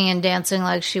singing and dancing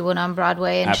like she would on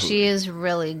Broadway, and Absolutely. She is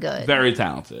really good. Very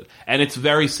talented. And it's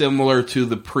very similar to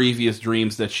the previous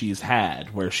dreams that she's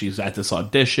had, where she's at this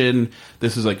audition.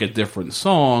 This is like a different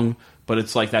song, but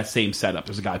it's like that same setup.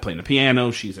 There's a guy playing the piano.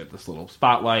 She's at this little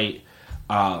spotlight.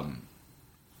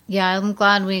 Yeah, I'm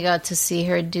glad we got to see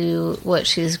her do what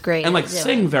she's great and, like, at doing.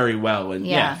 sing very well. And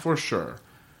yeah, for sure.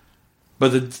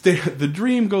 But the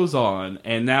dream goes on,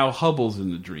 and now Hubble's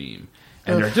in the dream.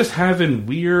 And they're just having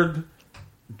weird,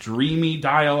 dreamy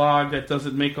dialogue that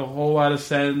doesn't make a whole lot of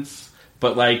sense,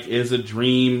 but, like, is a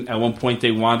dream. At one point,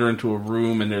 they wander into a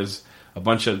room, and there's a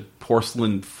bunch of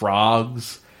porcelain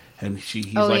frogs. And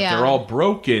he's like, they're all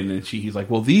broken. And he's like,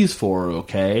 well, these four are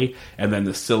okay. And then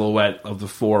the silhouette of the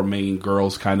four main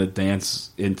girls kind of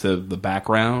dance into the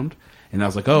background. And I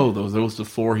was like, oh, those the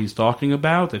four he's talking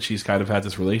about that she's kind of had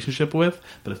this relationship with.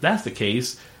 But if that's the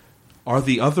case, are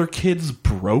the other kids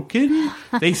broken?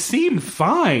 They seem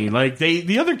fine. Like,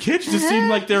 the other kids just seem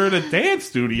like they're in a dance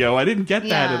studio. I didn't get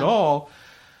that at all.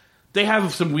 They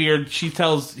have some weird, she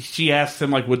asks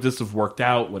him, like, would this have worked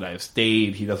out? Would I have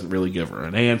stayed? He doesn't really give her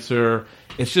an answer.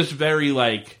 It's just very,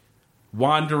 like,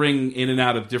 wandering in and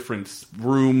out of different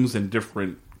rooms and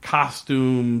different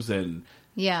costumes and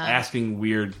asking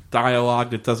weird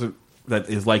dialogue that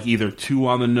is, like, either too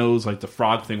on the nose, like the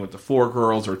frog thing with the four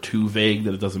girls, or too vague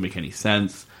that it doesn't make any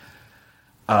sense.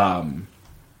 But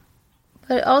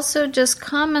also just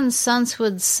common sense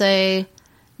would say,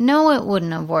 no, it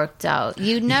wouldn't have worked out.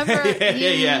 You never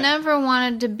never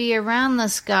wanted to be around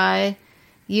this guy.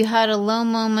 You had a low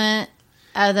moment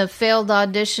at a failed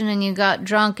audition and you got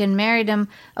drunk and married him.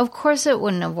 Of course it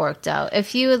wouldn't have worked out.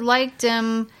 If you had liked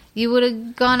him, you would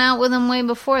have gone out with him way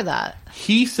before that.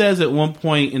 He says at one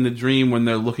point in the dream when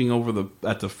they're looking over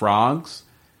at the frogs,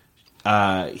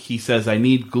 he says, I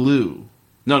need glue.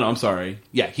 No, I'm sorry.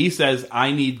 Yeah, he says,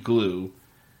 I need glue.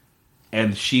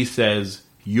 And she says,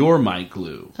 you're my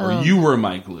glue, or you were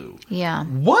my glue. Yeah.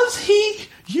 Was he?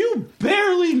 You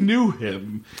barely knew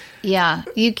him. Yeah.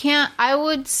 You can't, I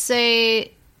would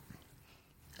say,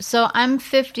 so I'm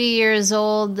 50 years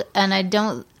old, and I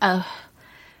don't,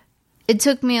 it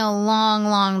took me a long,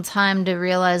 long time to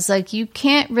realize, like, you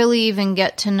can't really even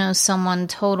get to know someone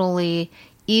totally,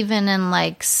 even in,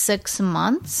 like, 6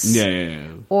 months. Yeah.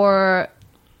 Or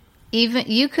even,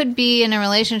 you could be in a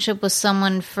relationship with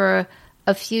someone for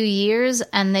a few years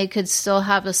and they could still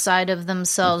have a side of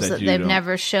themselves that they've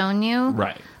never shown you.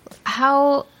 Right.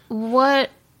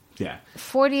 What? Yeah.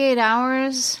 48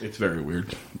 hours? It's very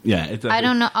weird. Yeah. I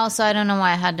don't know. Also, I don't know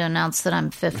why I had to announce that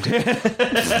I'm 50.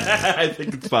 I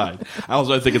think it's fine.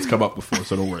 I think it's come up before,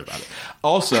 so don't worry about it.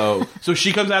 Also, so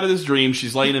she comes out of this dream.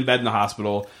 She's laying in bed in the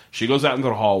hospital. She goes out into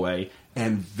the hallway.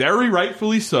 And very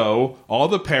rightfully so, all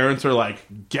the parents are like,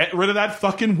 get rid of that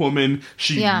fucking woman.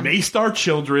 She maced our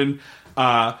children.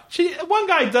 One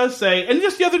guy does say, and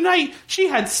just the other night, she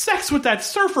had sex with that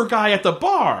surfer guy at the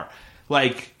bar.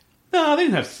 Like, no, they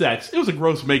didn't have sex. It was a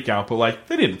gross makeout, but like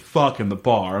they didn't fuck in the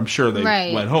bar. I'm sure they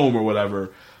went home or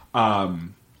whatever.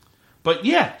 But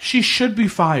yeah, she should be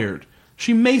fired.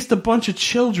 She maced a bunch of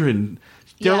children.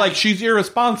 They're like, she's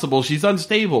irresponsible. She's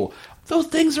unstable. Those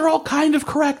things are all kind of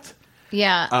correct.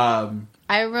 Yeah.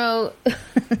 I wrote,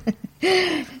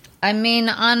 I mean,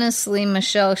 honestly,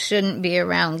 Michelle shouldn't be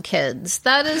around kids.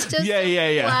 That is just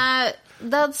flat.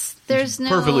 There's no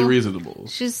perfectly reasonable.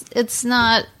 It's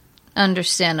not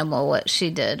understandable what she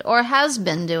did or has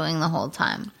been doing the whole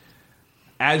time.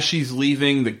 As she's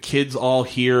leaving, the kids all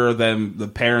hear them, the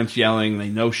parents yelling. They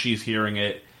know she's hearing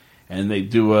it, and they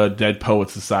do a Dead Poet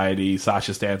Society.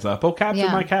 Sasha stands up. Oh,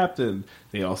 Captain, my Captain.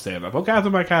 They all stand up. Oh,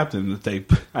 Captain, my Captain.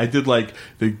 I did like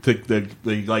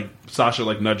Sasha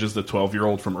like nudges the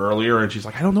 12-year-old from earlier, and she's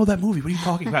like, I don't know that movie. What are you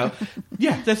talking about?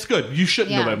 Yeah, that's good. You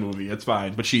shouldn't know that movie. It's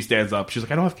fine. But she stands up. She's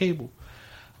like, I don't have cable.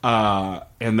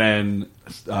 And then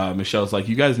Michelle's like,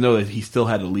 you guys know that he still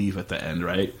had to leave at the end,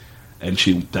 right? And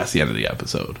that's the end of the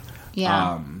episode.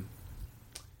 Yeah.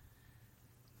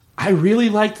 I really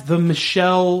liked the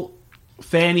Michelle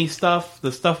Fanny stuff,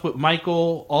 the stuff with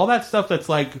Michael, all that stuff that's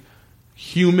like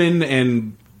human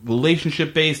and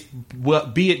relationship based,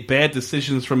 be it bad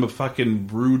decisions from a fucking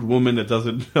rude woman that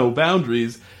doesn't know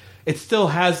boundaries. It still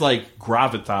has like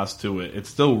gravitas to it. It's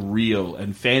still real,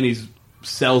 and Fanny's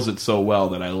sells it so well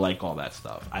that I like all that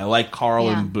stuff. I like Carl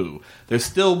and Boo. There's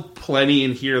still plenty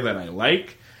in here that I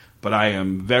like, but I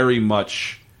am very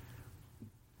much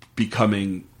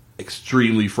becoming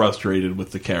extremely frustrated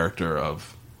with the character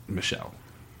of Michelle,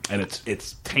 and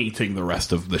it's tainting the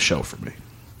rest of the show for me.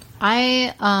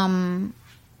 My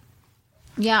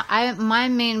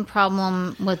main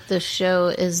problem with the show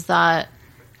is that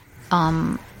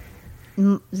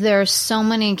there are so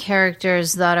many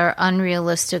characters that are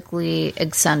unrealistically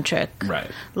eccentric.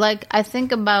 Right. Like, I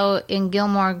think about in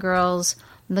Gilmore Girls,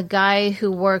 the guy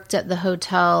who worked at the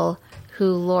hotel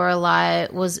who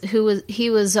Lorelai was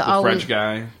always... French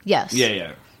guy? Yes.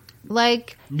 Yeah.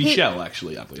 Like... Michelle,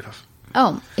 actually, I believe.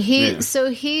 Oh, so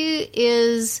he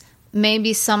is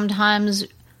maybe sometimes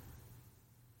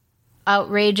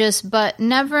outrageous, but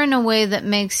never in a way that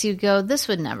makes you go, this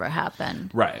would never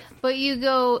happen. Right. But you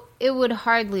go, it would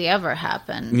hardly ever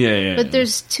happen. Yeah. But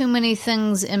there's too many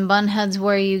things in Bunheads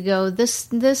where you go,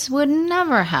 this would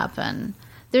never happen.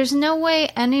 There's no way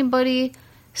anybody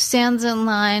stands in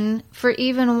line for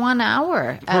even 1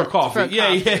 hour for coffee.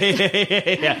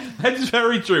 Yeah. That's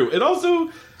very true. And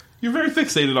also, you're very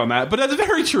fixated on that, but that's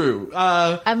very true.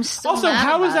 I'm still also,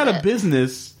 how is that a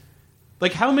business?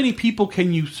 Like, how many people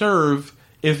can you serve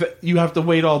if you have to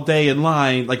wait all day in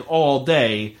line, like all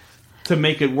day, to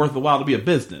make it worth the while to be a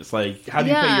business? Like, how do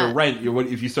you pay your rent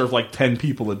if you serve like 10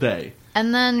 people a day?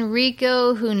 And then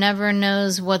Rico, who never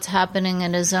knows what's happening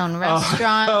at his own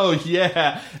restaurant. Oh,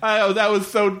 yeah. That was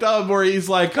so dumb, where he's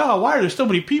like, oh, why are there so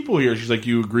many people here? She's like,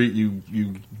 you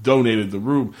donated the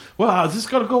room. Well, is this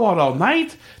going to go on all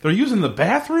night? They're using the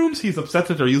bathrooms? He's upset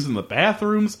that they're using the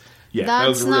bathrooms? Yeah,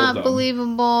 that's not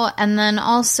believable. And then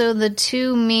also the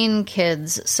two mean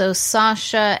kids, so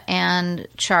Sasha and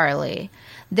Charlie.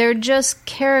 They're just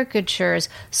caricatures.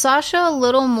 Sasha a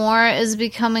little more is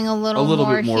becoming a little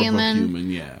more bit more human. Of a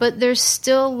human, yeah. But they're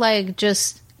still like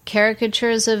just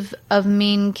caricatures of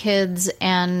mean kids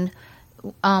and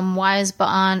wise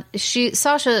beyond.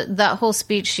 Sasha, that whole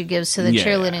speech she gives to the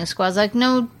cheerleading squad is like,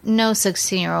 no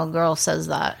 16-year-old girl says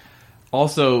that.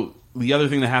 Also, the other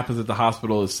thing that happens at the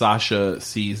hospital is Sasha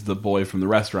sees the boy from the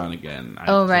restaurant again.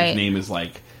 Right. His name is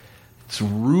like, it's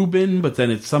Ruben, but then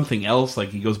it's something else. Like,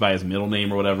 he goes by his middle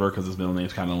name or whatever, because his middle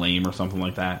name's kind of lame or something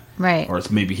like that. Right. Or it's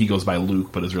maybe he goes by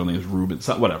Luke, but his real name is Ruben.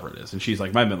 Whatever it is. And she's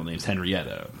like, my middle name's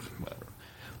Henrietta. Whatever.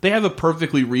 They have a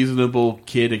perfectly reasonable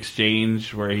kid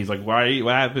exchange where he's like,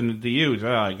 what happened to you?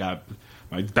 Oh, I got...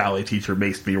 my ballet teacher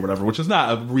maced me or whatever, which is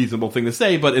not a reasonable thing to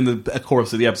say, but in the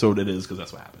course of the episode it is, because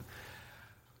that's what happened.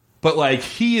 But, like,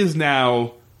 he is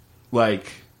now,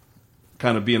 like,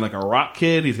 kind of being like a rock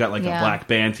kid. He's got, like, a black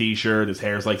band t-shirt. His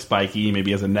hair's, like, spiky. Maybe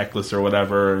he has a necklace or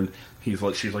whatever. And she's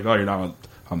like, oh, you're not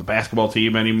on the basketball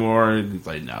team anymore? And he's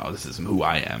like, no, this isn't who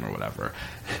I am or whatever.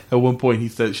 At one point,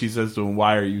 she says to him,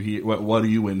 why are you here? What are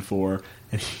you in for?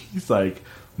 And he's like,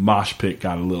 mosh pit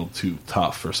got a little too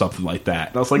tough or something like that.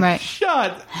 And I was like,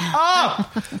 shut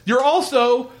up! You're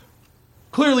also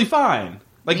clearly fine.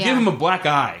 Like, give him a black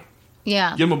eye.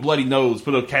 Yeah. Give him a bloody nose,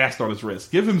 put a cast on his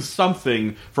wrist. Give him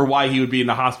something for why he would be in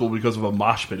the hospital because of a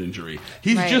mosh pit injury.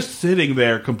 He's just sitting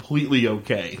there completely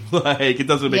okay. Like, it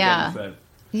doesn't make any sense.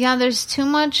 Yeah, there's too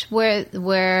much where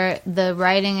the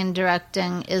writing and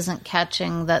directing isn't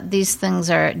catching that these things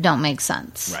don't make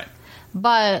sense. Right.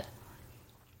 But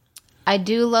I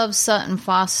do love Sutton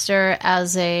Foster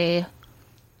as a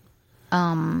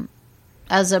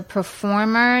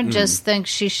performer. Just think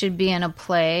she should be in a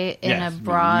play in a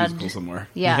broad musical somewhere.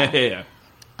 Yeah.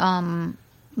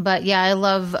 But yeah, I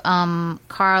love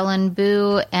Carl and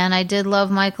Boo, and I did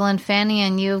love Michael and Fanny,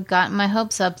 and you've gotten my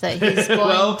hopes up that he's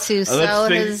going to sell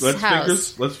his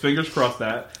house. Let's fingers cross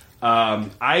that.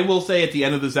 I will say at the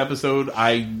end of this episode,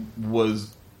 I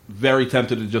was very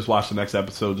tempted to just watch the next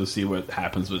episode to see what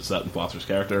happens with Sutton Foster's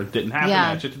character. It didn't happen. I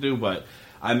had shit to do, but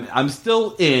I'm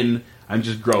still in. I'm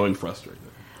just growing frustrated.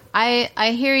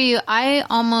 I hear you. I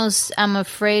almost am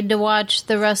afraid to watch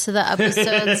the rest of the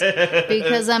episodes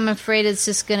because I'm afraid it's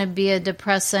just going to be a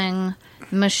depressing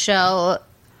Michelle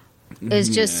is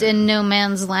just in no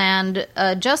man's land,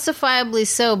 justifiably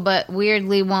so, but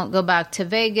weirdly won't go back to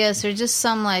Vegas or just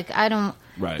some I don't.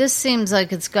 Right. This seems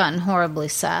like it's gotten horribly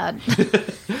sad.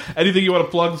 Anything you want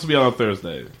to plug? This will be on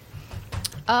Thursday.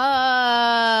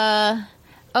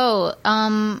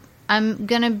 I'm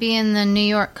going to be in the New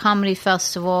York Comedy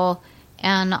Festival,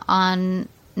 and on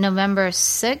November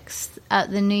 6th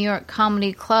at the New York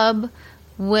Comedy Club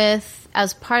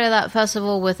as part of that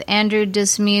festival with Andrew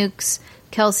Dismukes,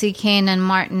 Kelsey Kane, and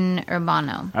Martin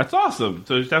Urbano. That's awesome.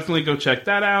 So definitely go check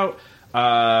that out.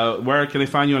 Where can they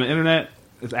find you on the internet?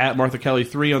 It's at Martha Kelly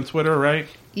 3 on Twitter, right?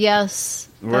 Yes,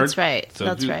 Word? That's right. So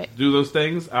that's right. Do those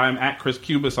things. I'm at Chris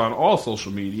Cubis on all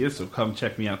social media, so come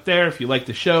check me out there. If you like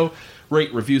the show,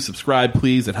 rate, review, subscribe,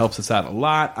 please. It helps us out a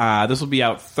lot. This will be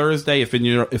out Thursday. If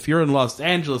you're in Los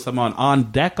Angeles, I'm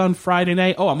on Deck on Friday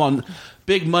night. Oh, I'm on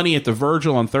Big Money at the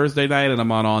Virgil on Thursday night, and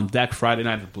I'm on Deck Friday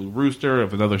night at the Blue Rooster. I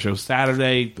have another show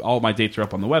Saturday. All my dates are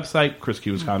up on the website,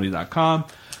 chriscubiscomedy.com.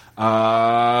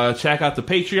 Check out the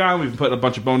Patreon. We've been putting a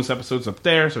bunch of bonus episodes up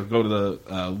there, so go to the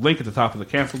link at the top of the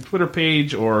Canceled Twitter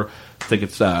page, or I think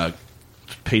it's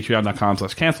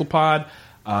patreon.com/cancelpod.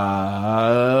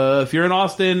 If you're in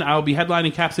Austin, I'll be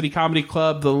headlining Cap City Comedy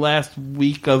Club the last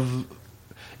week of...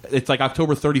 It's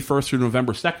October 31st through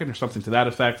November 2nd or something to that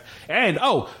effect. And,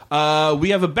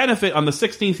 we have a benefit on the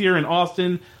 16th here in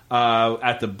Austin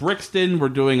at the Brixton. We're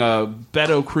doing a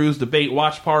Beto Cruz debate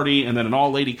watch party and then an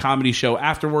all-lady comedy show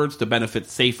afterwards to benefit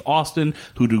Safe Austin,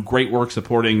 who do great work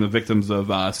supporting the victims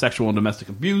of sexual and domestic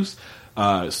abuse.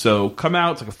 So come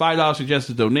out. It's a $5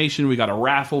 suggested donation. We got a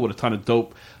raffle with a ton of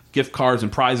dope gift cards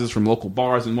and prizes from local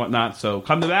bars and whatnot. So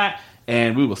come to that,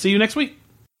 and we will see you next week.